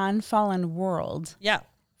a non-fallen world,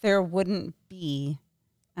 there wouldn't be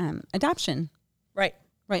adoption. Right.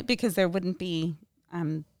 Right, because there wouldn't be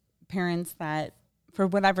parents that, for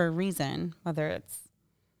whatever reason, whether it's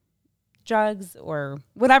drugs or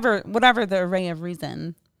whatever the array of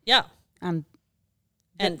reason. Yeah. And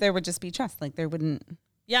there would just be trust. Like there wouldn't.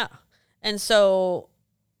 Yeah. And so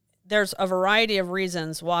there's a variety of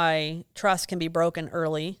reasons why trust can be broken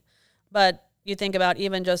early. But you think about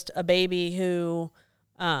even just a baby who,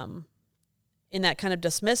 in that kind of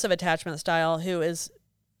dismissive attachment style, who is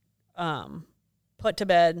put to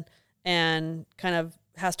bed and kind of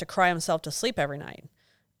has to cry himself to sleep every night.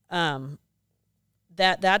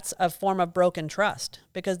 That's a form of broken trust,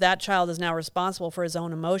 because that child is now responsible for his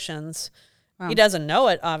own emotions. Wow. He doesn't know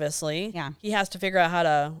it, obviously. Yeah. He has to figure out how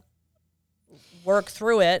to work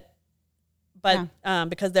through it, but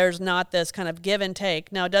because there's not this kind of give and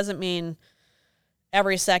take. Now, it doesn't mean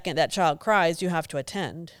every second that child cries you have to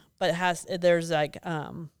attend, but there's like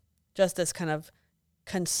just this kind of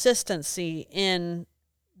consistency in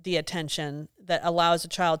the attention that allows a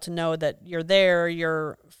child to know that you're there,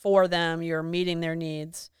 you're for them, you're meeting their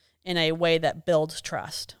needs in a way that builds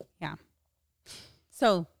trust. Yeah.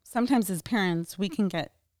 So sometimes as parents, we can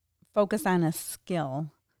get focused on a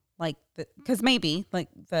skill, like because maybe like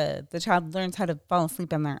the child learns how to fall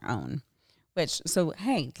asleep on their own, this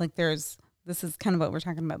is kind of what we're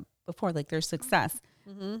talking about before, like their success.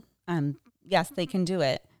 Mm-hmm. Yes, they can do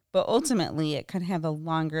it, but ultimately it could have a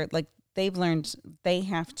longer, like they've learned they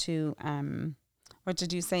have to, what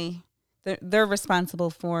did you say? They're responsible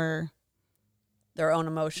for their own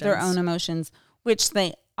emotions, which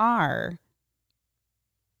they are.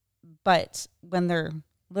 But when they're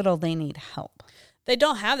little, they need help. They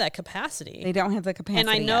don't have that capacity. And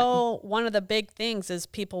I know one of the big things is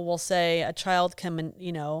people will say a child can,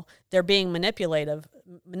 they're being manipulative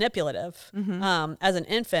mm-hmm. As an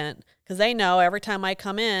infant, because they know every time I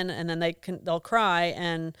come in, and then they'll cry,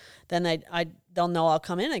 and then they'll know I'll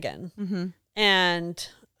come in again. Mm-hmm. And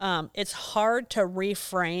it's hard to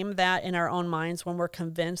reframe that in our own minds when we're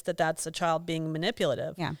convinced that that's a child being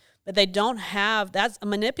manipulative. Yeah. But they don't have, that's a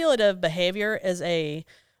manipulative behavior is a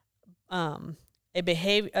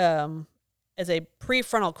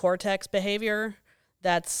prefrontal cortex behavior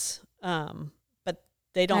that's but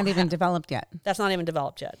they don't not even developed yet. That's not even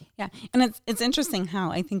developed yet. Yeah. And it's interesting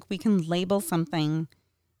how I think we can label something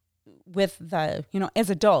with the, as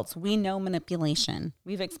adults, we know manipulation.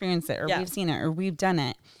 We've experienced it, or we've seen it, or we've done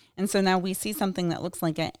it. And so now we see something that looks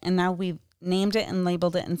like it, and now we've named it and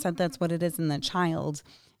labeled it and said that's what it is in the child.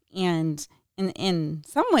 And in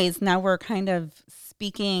some ways now we're kind of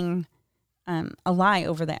speaking a lie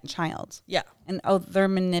over that child. Yeah. And, they're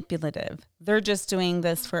manipulative. They're just doing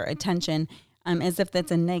this for attention, as if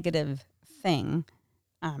that's a negative thing.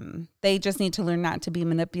 They just need to learn not to be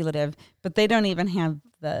manipulative, but they don't even have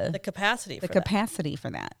the capacity for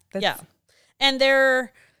that. Yeah. And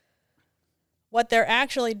what they're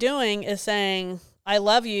actually doing is saying, I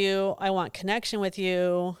love you, I want connection with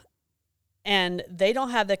you. And they don't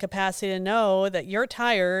have the capacity to know that you're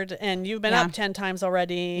tired and you've been up 10 times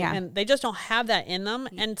already. Yeah. And they just don't have that in them.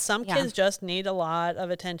 And some kids just need a lot of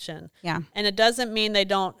attention. Yeah. And it doesn't mean they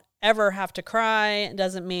don't ever have to cry. It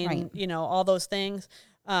doesn't mean, all those things.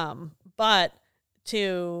 But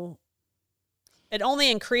it only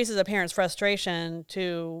increases a parent's frustration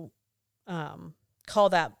to call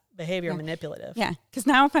that behavior manipulative. Yeah. Because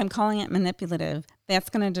now if I'm calling it manipulative, that's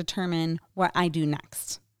going to determine what I do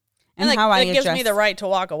next. And how I adjust. It gives me the right to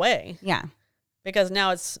walk away. Yeah. Because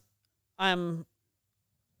now I'm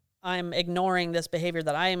ignoring this behavior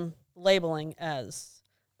that I'm labeling as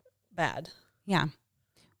bad. Yeah.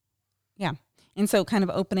 Yeah. And so kind of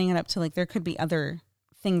opening it up to like there could be other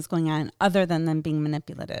things going on other than them being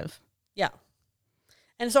manipulative. Yeah.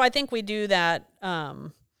 And so I think we do that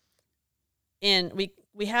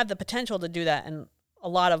we have the potential to do that in a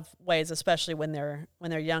lot of ways, especially when they're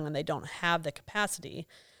young and they don't have the capacity.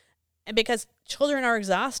 And because children are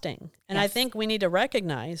exhausting. And I think we need to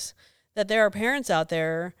recognize that there are parents out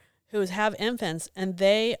there who have infants and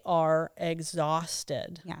they are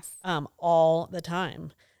exhausted all the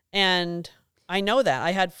time. And I know that.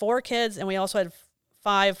 I had 4 kids and we also had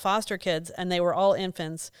 5 foster kids and they were all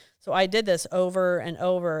infants. So I did this over and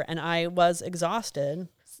over and I was exhausted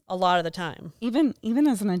a lot of the time. Even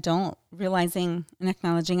as an adult, realizing and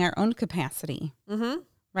acknowledging our own capacity. Mm-hmm.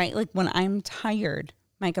 Right? Like when I'm tired,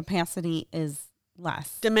 my capacity is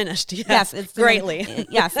less. Diminished, yes. It's greatly.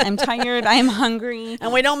 Yes, I'm tired, I'm hungry.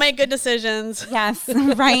 And we don't make good decisions. Yes,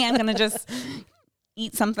 right. I'm going to just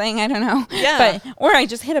eat something, I don't know. Yeah. Or I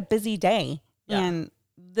just hit a busy day and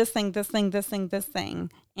this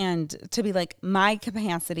thing. And to be like, my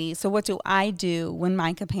capacity, so what do I do when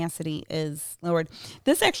my capacity is lowered?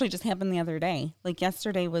 This actually just happened the other day. Like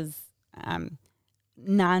yesterday was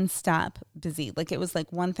nonstop busy. Like it was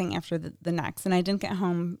like one thing after the next. And I didn't get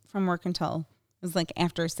home from work until it was like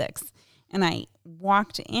after 6. And I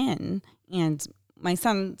walked in and my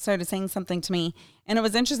son started saying something to me. And it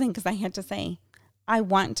was interesting because I had to say, I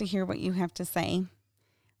want to hear what you have to say,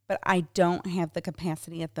 but I don't have the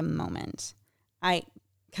capacity at the moment.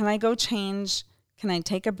 Can I go change? Can I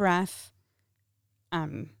take a breath?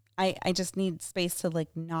 I just need space to like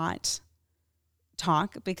not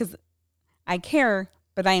talk because I care,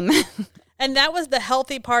 but I'm And that was the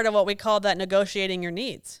healthy part of what we called that negotiating your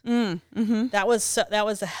needs. mm-hmm. That was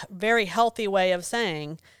a very healthy way of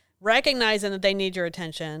saying, recognizing that they need your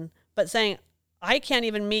attention, but saying, I can't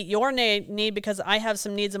even meet your need because I have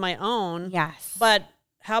some needs of my own. Yes. But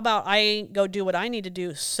how about I go do what I need to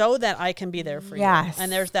do so that I can be there for you?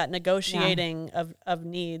 And there's that negotiating of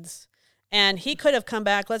needs. And he could have come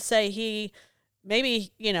back. Let's say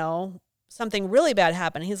maybe, something really bad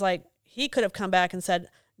happened. He could have come back and said,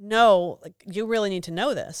 no, like, you really need to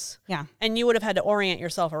know this. Yeah. And you would have had to orient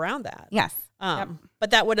yourself around that. Yes. But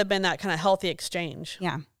that would have been that kind of healthy exchange.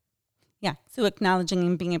 Yeah. Yeah. So acknowledging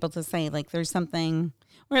and being able to say, like, there's something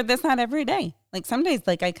where that's not every day. Like some days,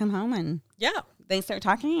 like I come home and they start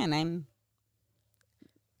talking and I'm,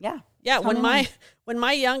 when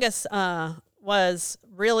my youngest was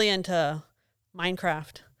really into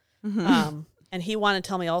Minecraft, and he wanted to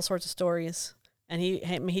tell me all sorts of stories, and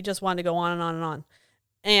he just wanted to go on and on and on,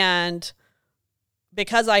 and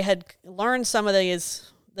because I had learned some of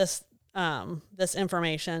this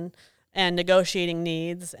information and negotiating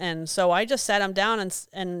needs, and so I just sat him down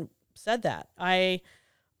and said that I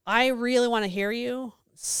really want to hear you.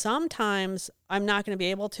 Sometimes I'm not going to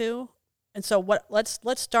be able to. And so let's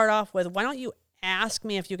start off with, why don't you ask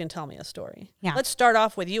me if you can tell me a story? Yeah. Let's start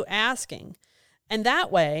off with you asking. And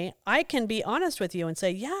that way I can be honest with you and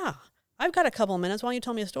say, yeah, I've got a couple of minutes. Why don't you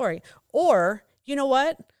tell me a story? Or, you know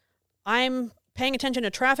what? I'm paying attention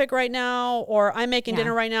to traffic right now, or I'm making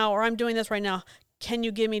dinner right now, or I'm doing this right now. Can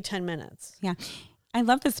you give me 10 minutes? Yeah. I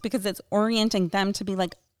love this because it's orienting them to be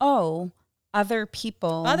like, oh, other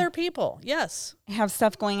people, yes, have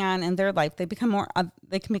stuff going on in their life. They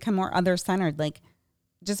can become more other centered. Like,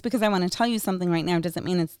 just because I want to tell you something right now doesn't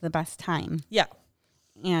mean it's the best time. Yeah.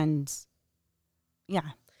 And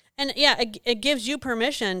it gives you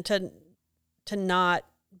permission to not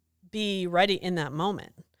be ready in that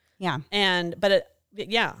moment. Yeah.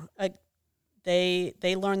 They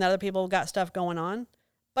learn that other people got stuff going on,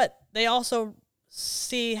 but they also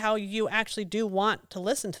see how you actually do want to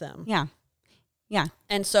listen to them. Yeah. Yeah.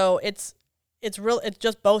 And so it's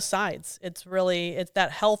just both sides. It's that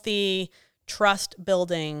healthy trust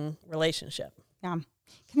building relationship. Yeah.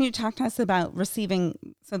 Can you talk to us about receiving?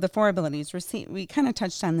 So the 4 abilities, we kind of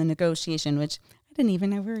touched on the negotiation, which I didn't even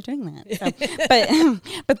know we were doing that. So,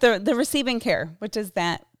 but the receiving care, what does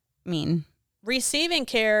that mean? Receiving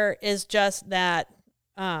care is just that,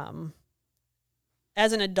 as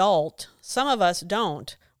an adult, some of us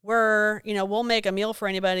don't. We'll make a meal for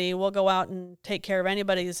anybody. We'll go out and take care of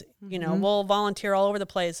anybody's, we'll volunteer all over the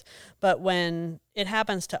place. But when it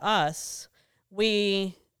happens to us,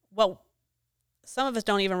 some of us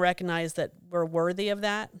don't even recognize that we're worthy of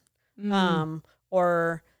that,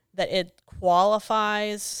 or that it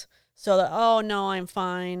qualifies so that, oh no, I'm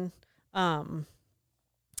fine.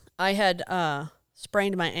 I had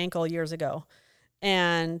sprained my ankle years ago,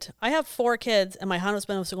 and I have 4 kids, and my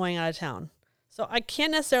husband was going out of town. So I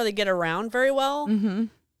can't necessarily get around very well. Mm-hmm.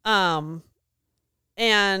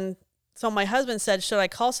 And so my husband said, should I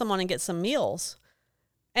call someone and get some meals?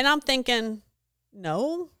 And I'm thinking,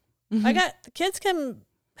 no, the kids can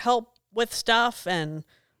help with stuff and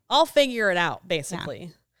I'll figure it out,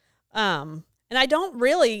 basically. Yeah. And I don't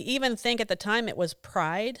really even think at the time it was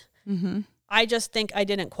pride. Mm-hmm. I just think I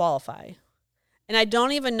didn't qualify. And I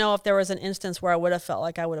don't even know if there was an instance where I would have felt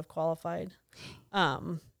like I would have qualified.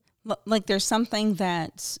 Like there's something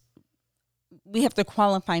that we have to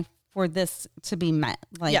qualify for this to be met.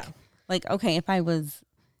 Like, okay, if I was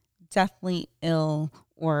deathly ill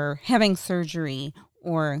or having surgery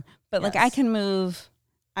like I can move,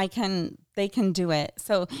 they can do it.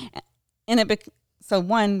 So,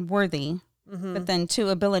 one, worthy, but then 2,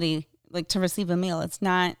 ability, like to receive a meal. It's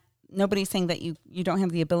not, nobody's saying that you don't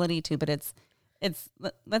have the ability to, but it's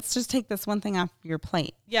let's just take this one thing off your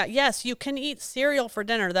plate. Yeah. Yes. You can eat cereal for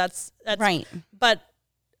dinner. That's right. But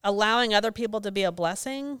allowing other people to be a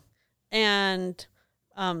blessing and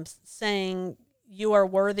saying you are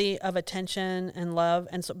worthy of attention and love.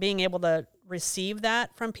 And so being able to receive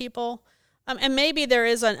that from people. And maybe there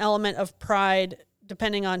is an element of pride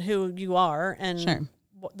depending on who you are and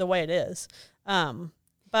the way it is.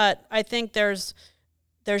 But I think there's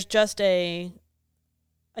just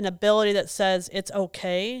an ability that says it's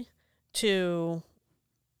okay for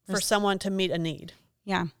someone to meet a need.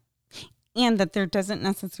 Yeah. And that there doesn't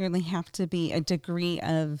necessarily have to be a degree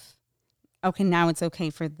of, okay, now it's okay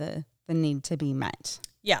for the the need to be met.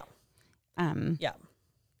 Yeah. Um, Yeah.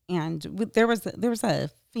 And there was a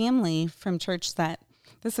family from church that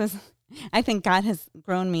this was, I think God has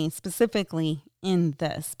grown me specifically in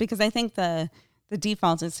this, because I think the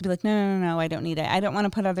default is to be like, no, I don't need it. I don't want to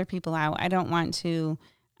put other people out. I don't want to,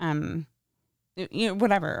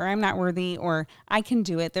 whatever, or I'm not worthy, or I can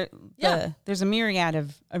do it. There's a myriad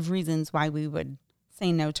of reasons why we would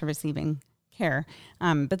say no to receiving care.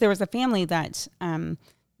 But there was a family that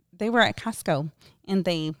they were at Costco, and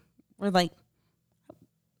they were like,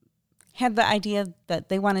 had the idea that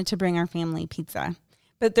they wanted to bring our family pizza,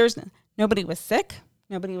 but nobody was sick.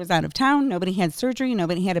 Nobody was out of town. Nobody had surgery.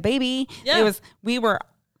 Nobody had a baby. Yeah. We were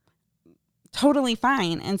totally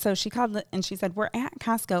fine. And so she called and she said, we're at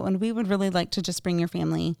Costco and we would really like to just bring your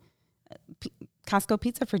family Costco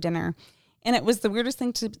pizza for dinner. And it was the weirdest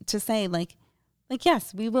thing to say, like,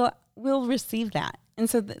 yes, we'll receive that. And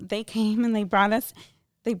so they came and they brought us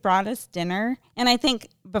dinner. And I think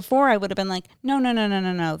before I would have been like,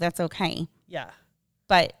 no, that's okay. Yeah.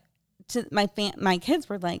 But my kids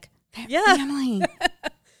were like, that family,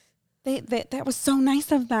 that was so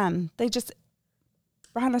nice of them. They just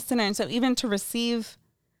brought us dinner. And so even to receive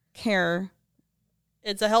care,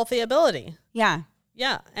 it's a healthy ability. Yeah.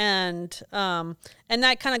 Yeah. And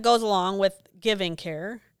that kind of goes along with giving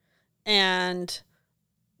care and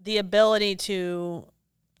the ability to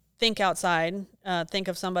think outside, think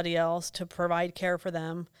of somebody else, to provide care for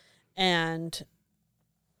them. And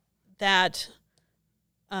that,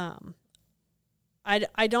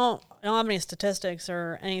 I don't have any statistics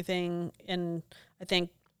or anything, and I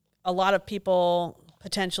think a lot of people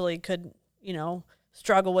potentially could,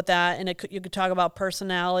 struggle with that. And you could talk about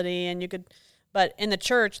personality, and but in the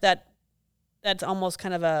church, that's almost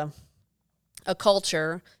kind of a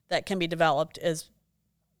culture that can be developed, is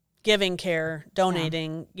giving care,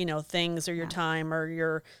 donating, things, or your time or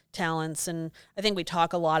your talents. And I think we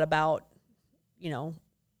talk a lot about,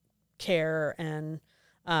 care and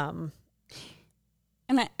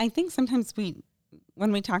I think sometimes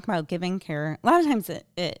when we talk about giving care, a lot of times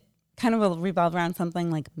it kind of will revolve around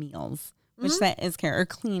something like meals, which that is care, or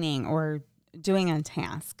cleaning, or doing a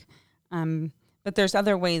task. But there's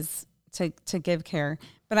other ways to give care.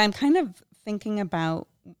 But I'm kind of thinking about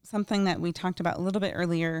something that we talked about a little bit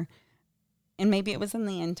earlier, and maybe it was in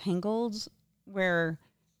the Entangled, where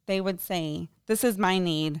they would say, this is my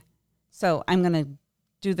need, so I'm going to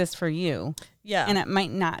do this for you. Yeah. And it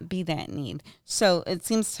might not be that need. So it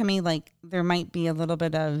seems to me like there might be a little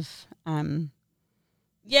bit of,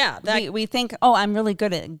 we think, oh, I'm really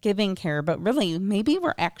good at giving care, but really maybe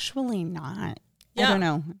we're actually not. Yeah. I don't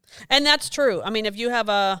know. And that's true. I mean, if you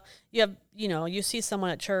see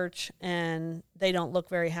someone at church and they don't look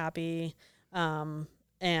very happy,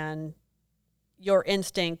 and your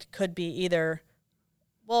instinct could be either,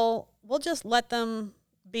 well, we'll just let them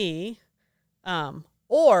be,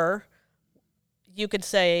 or you could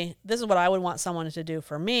say, this is what I would want someone to do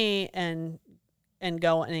for me, and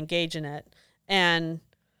go and engage in it. And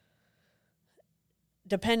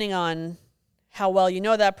depending on how well you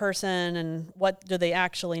know that person and what do they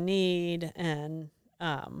actually need, and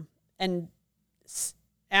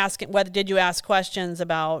asking whether did you ask questions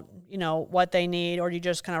about what they need, or do you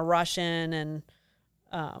just kind of rush in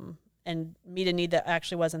and meet a need that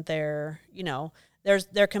actually wasn't there.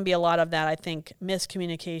 There can be a lot of that, I think,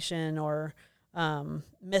 miscommunication or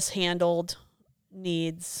mishandled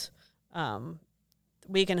needs.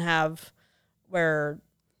 We can have where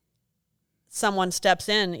someone steps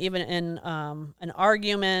in, even in an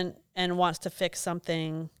argument, and wants to fix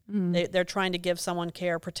something. They're trying to give someone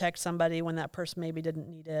care, protect somebody when that person maybe didn't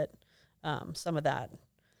need it. Some of that.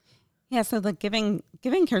 Yeah, so the giving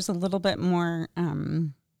care is a little bit more, I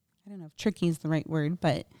don't know if tricky is the right word,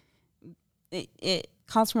 but it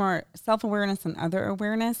calls for more self-awareness and other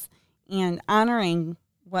awareness, and honoring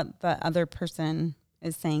what the other person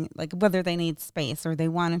is saying, like whether they need space, or they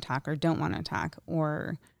want to talk or don't want to talk,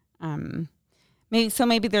 or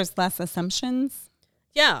maybe there's less assumptions.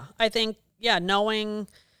 Yeah, I think, knowing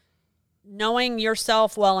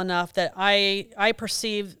yourself well enough that I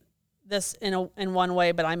perceive this in one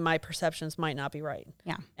way, but my perceptions might not be right.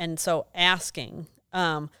 Yeah. And so asking,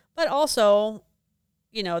 but also,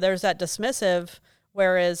 there's that dismissive,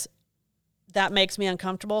 whereas that makes me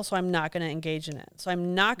uncomfortable, so I'm not going to engage in it. So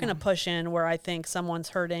I'm not going to push in where I think someone's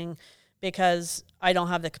hurting, because I don't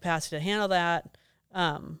have the capacity to handle that.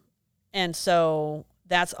 And so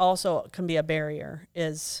that's also can be a barrier,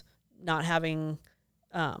 is not having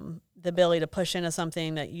the ability to push into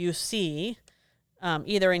something that you see,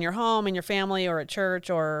 either in your home, in your family, or at church,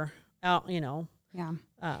 or out, Yeah.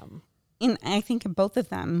 and I think in both of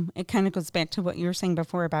them, it kind of goes back to what you were saying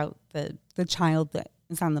before about the child that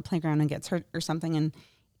is on the playground and gets hurt or something,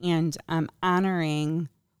 and honoring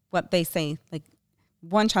what they say. Like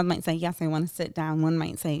one child might say, yes, I want to sit down. One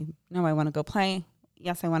might say, no, I want to go play.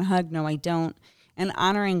 Yes, I want to hug. No, I don't. And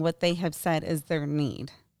honoring what they have said is their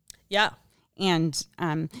need. Yeah. And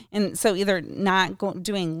so either not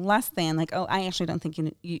doing less than, like, oh, I actually don't think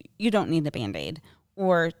you don't need a Band-Aid,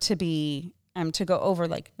 or to be to go over,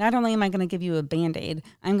 like, not only am I going to give you a Band-Aid,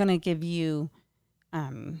 I'm going to give you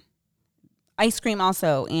ice cream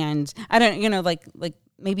also. And I don't, like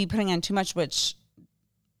maybe putting on too much, which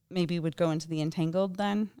maybe would go into the entangled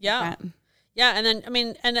then. Yeah. Yeah. And then, I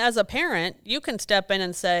mean, and as a parent, you can step in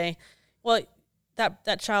and say, well,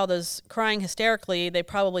 that child is crying hysterically. They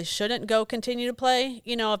probably shouldn't go continue to play,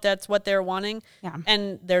 if that's what they're wanting. Yeah.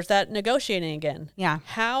 And there's that negotiating again. Yeah.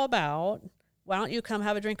 How about, why don't you come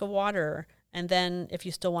have a drink of water? And then if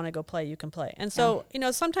you still want to go play, you can play. And so,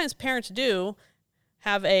 sometimes parents do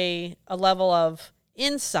have a level of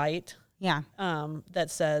insight. Yeah.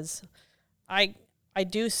 That says, I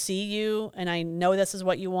do see you and I know this is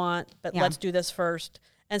what you want, but let's do this first.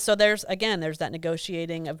 And so there's that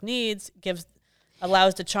negotiating of needs,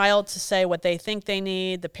 allows the child to say what they think they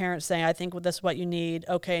need. The parents say, I think this is what you need.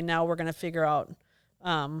 Okay, now we're going to figure out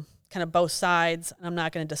kind of both sides. And I'm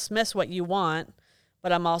not going to dismiss what you want,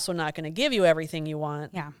 but I'm also not going to give you everything you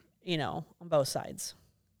want. Yeah. On both sides.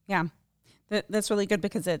 Yeah. That's really good,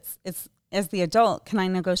 because it's as the adult, can I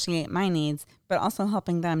negotiate my needs, but also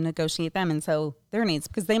helping them negotiate them, and so their needs,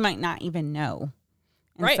 because they might not even know.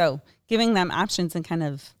 And right. So giving them options and kind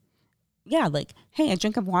of, like, hey, a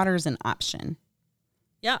drink of water is an option.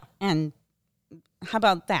 Yeah. And how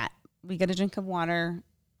about that? We get a drink of water,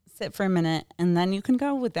 sit for a minute, and then you can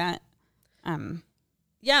go with that.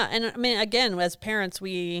 Yeah. And I mean, again, as parents,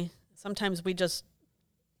 we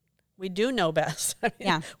do know best. I mean,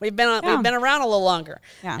 yeah. We've been around a little longer.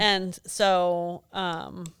 Yeah. And so,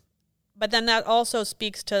 but then that also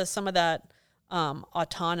speaks to some of that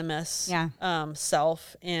autonomous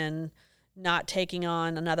self in not taking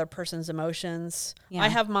on another person's emotions. Yeah. I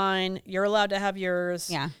have mine. You're allowed to have yours.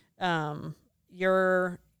 Yeah.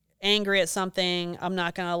 You're angry at something. I'm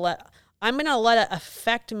going to let it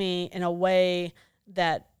affect me in a way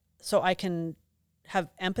that, so I can have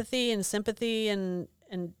empathy and sympathy and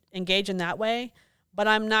engage in that way, but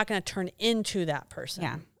I'm not going to turn into that person.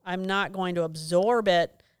 Yeah. I'm not going to absorb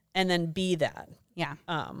it and then be that. Yeah.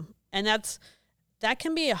 And that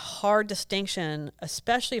can be a hard distinction,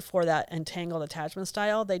 especially for that entangled attachment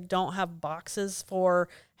style. They don't have boxes for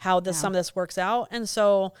how some of this works out. And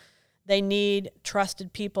so they need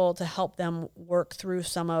trusted people to help them work through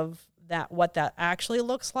some of that, what that actually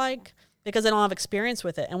looks like, because they don't have experience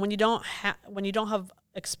with it. And when you don't have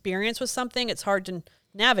experience with something, it's hard to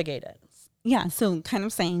navigate it. Yeah. So kind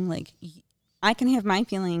of saying, like, I can have my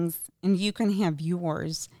feelings and you can have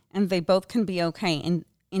yours, and they both can be okay. And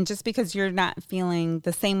just because you're not feeling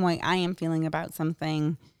the same way I am feeling about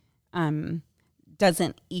something,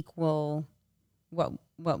 doesn't equal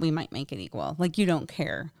what we might make it equal. Like, you don't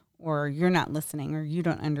care, or you're not listening, or you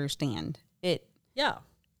don't understand it. Yeah.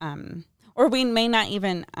 Or we may not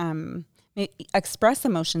even express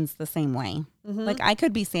emotions the same way. Mm-hmm. Like, I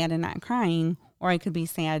could be sad and not crying, or I could be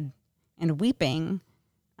sad and weeping.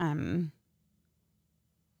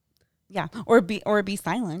 Yeah. Or be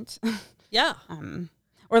silent. Yeah.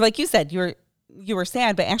 Or like you said, you were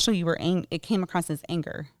sad, but actually it came across as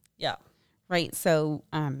anger. Yeah. Right. So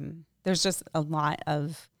there's just a lot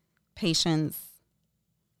of patience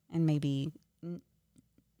and maybe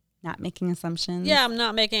not making assumptions. Yeah, I'm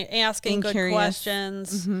not asking good curious.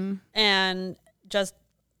 questions, mm-hmm. and just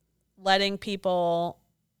letting people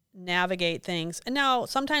navigate things. And now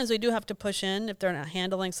sometimes we do have to push in if they're not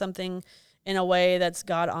handling something in a way that's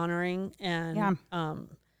God honoring, and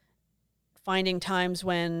finding times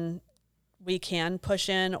when we can push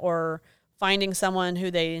in, or finding someone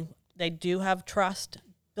who they do have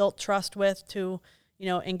built trust with to,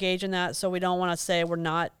 engage in that. So we don't want to say we're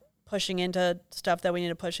not pushing into stuff that we need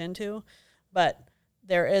to push into, but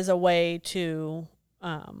there is a way to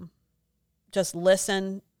just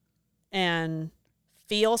listen and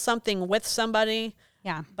feel something with somebody,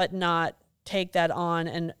 but not take that on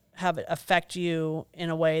and have it affect you in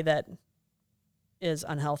a way that is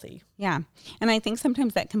unhealthy. Yeah. And I think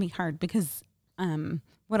sometimes that can be hard, because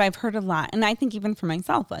what I've heard a lot, and I think even for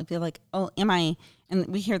myself, I feel like, oh, and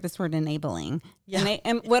we hear this word enabling. Yeah.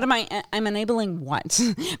 And what am I'm enabling what?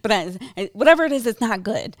 But whatever it is, it's not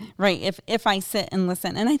good, right? If I sit and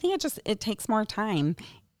listen. And I think it takes more time.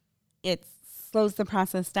 It slows the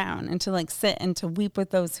process down, and to, like, sit and to weep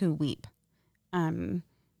with those who weep.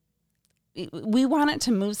 we want it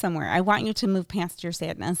to move somewhere. I want you to move past your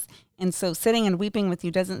sadness. And so sitting and weeping with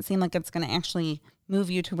you doesn't seem like it's going to actually move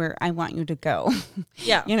you to where I want you to go.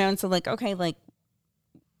 Yeah. And so like, okay, like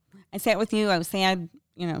I sat with you, I was sad,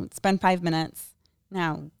 it's been 5 minutes.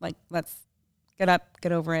 Now, like, let's get up,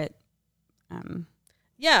 get over it.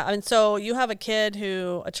 Yeah. And so you have a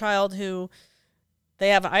child who they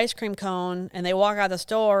have an ice cream cone and they walk out the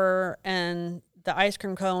store and the ice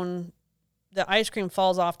cream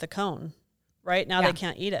falls off the cone. Right now they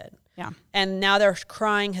can't eat it. Yeah. And now they're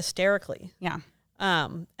crying hysterically. Yeah.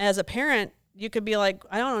 As a parent, you could be like,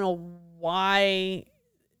 I don't know why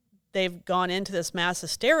they've gone into this mass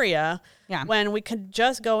hysteria when we could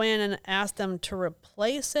just go in and ask them to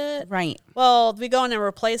replace it. Right. Well, if we go in and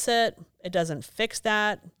replace it, it doesn't fix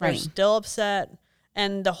that. They're Right. still upset.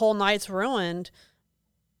 And the whole night's ruined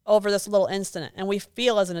over this little incident. And we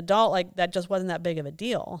feel as an adult like that just wasn't that big of a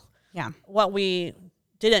deal. Yeah. What we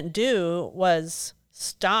didn't do was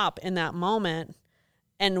stop in that moment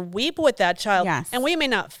and weep with that child. Yes. And we may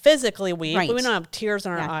not physically weep, Right. we don't have tears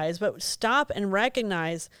in our eyes, but stop and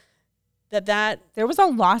recognize that there was a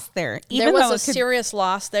loss there. There was a serious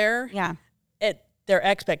loss there. Yeah. Their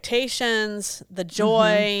expectations, the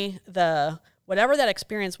joy, the whatever that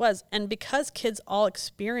experience was. And because kids all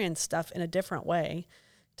experience stuff in a different way,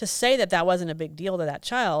 to say that wasn't a big deal to that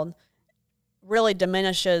child really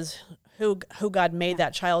diminishes who God made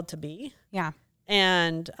that child to be. Yeah.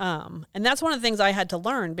 And that's one of the things I had to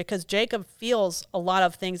learn, because Jacob feels a lot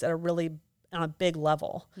of things that are really on a big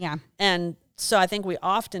level. Yeah. And so I think we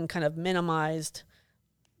often kind of minimized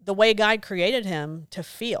the way God created him to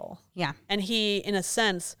feel. Yeah. And he, in a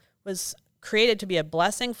sense, was created to be a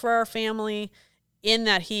blessing for our family in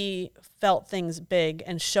that he felt things big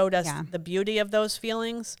and showed us the beauty of those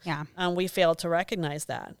feelings. Yeah. We failed to recognize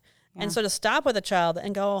that. Yeah. And so to stop with a child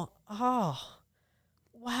and go, oh,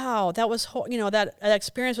 wow, that was, that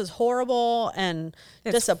experience was horrible and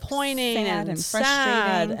It's disappointing sad and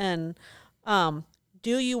frustrating. sad. And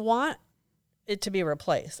do you want it to be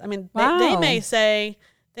replaced? I mean, Wow. they may say,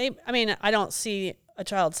 I don't see a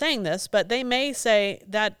child saying this, but they may say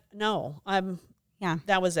that, no,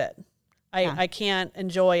 that was it. I can't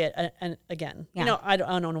enjoy it again. Yeah. I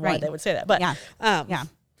don't know why Right. they would say that, but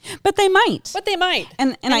But they might. But they might.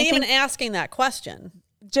 And I even think asking that question.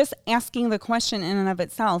 just asking the question in and of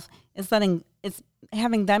itself is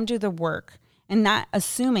having them do the work and not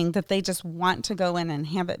assuming that they just want to go in and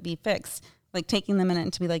have it be fixed. Like taking them in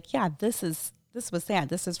and to be like, yeah, this was sad.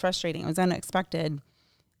 This is frustrating. It was unexpected.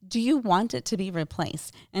 Do you want it to be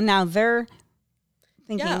replaced? And now they're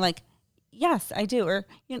thinking like, yes, I do. Or,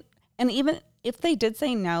 and even if they did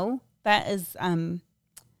say no, that is,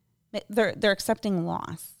 they're accepting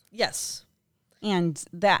loss. Yes. And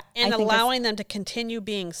that. And allowing them to continue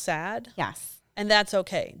being sad. Yes. And that's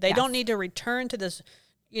okay. They don't need to return to this,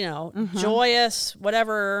 joyous,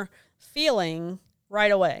 whatever feeling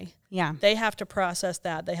right away. Yeah. They have to process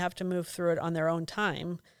that. They have to move through it on their own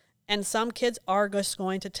time. And some kids are just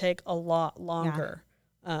going to take a lot longer.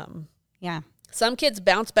 Some kids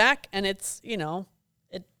bounce back and it's,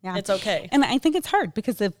 it's okay. And I think it's hard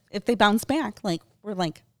because if they bounce back, like we're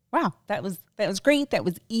like, wow, that was great. That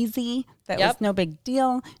was easy. That was no big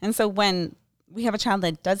deal. And so when we have a child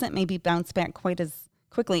that doesn't maybe bounce back quite as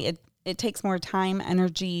quickly, it takes more time,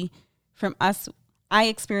 energy from us. I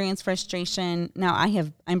experience frustration. Now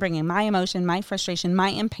I'm bringing my emotion, my frustration, my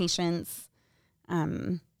impatience,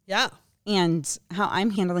 and how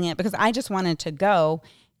I'm handling it, because I just wanted to go.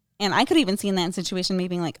 And I could even see in that situation me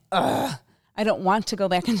being like, ugh, I don't want to go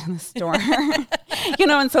back into the store.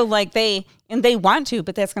 And so like they want to,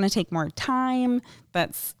 but that's going to take more time.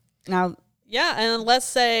 That's now. Yeah. And let's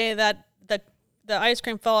say that the ice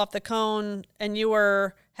cream fell off the cone and you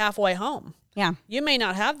were halfway home. Yeah. You may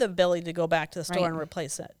not have the ability to go back to the store and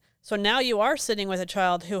replace it. So now you are sitting with a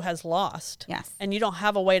child who has lost. Yes. And you don't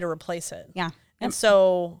have a way to replace it. Yeah. And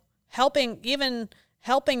so helping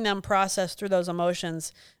them process through those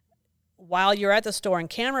emotions while you're at the store and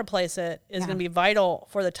can replace it is going to be vital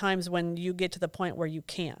for the times when you get to the point where you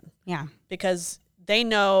can. Yeah. Because they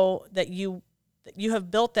know that you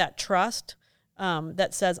have built that trust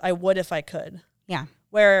that says, I would if I could. Yeah.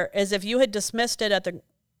 Whereas if you had dismissed it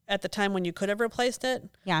at the time when you could have replaced it,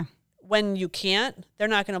 when you can't, they're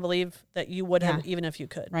not going to believe that you would have, even if you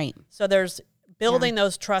could. Right. So there's building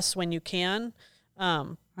those trusts when you can.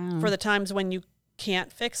 For the times when you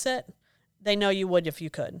can't fix it, they know you would if you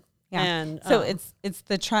could. Yeah. And so it's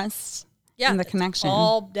the trust and the connection. It's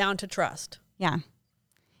all down to trust. Yeah.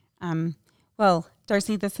 Well,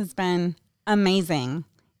 Darcy, this has been amazing.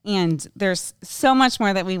 And there's so much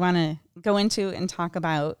more that we want to go into and talk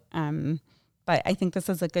about. But I think this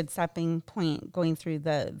is a good stepping point going through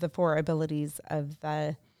the 4 abilities of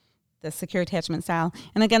the secure attachment style.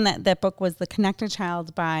 And again, that book was The Connected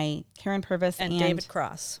Child by Karen Purvis and David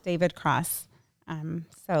Cross.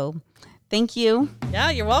 So thank you. Yeah,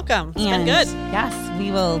 you're welcome. It's been good. Yes,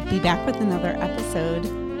 we will be back with another episode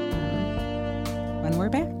when we're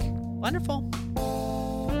back. Wonderful.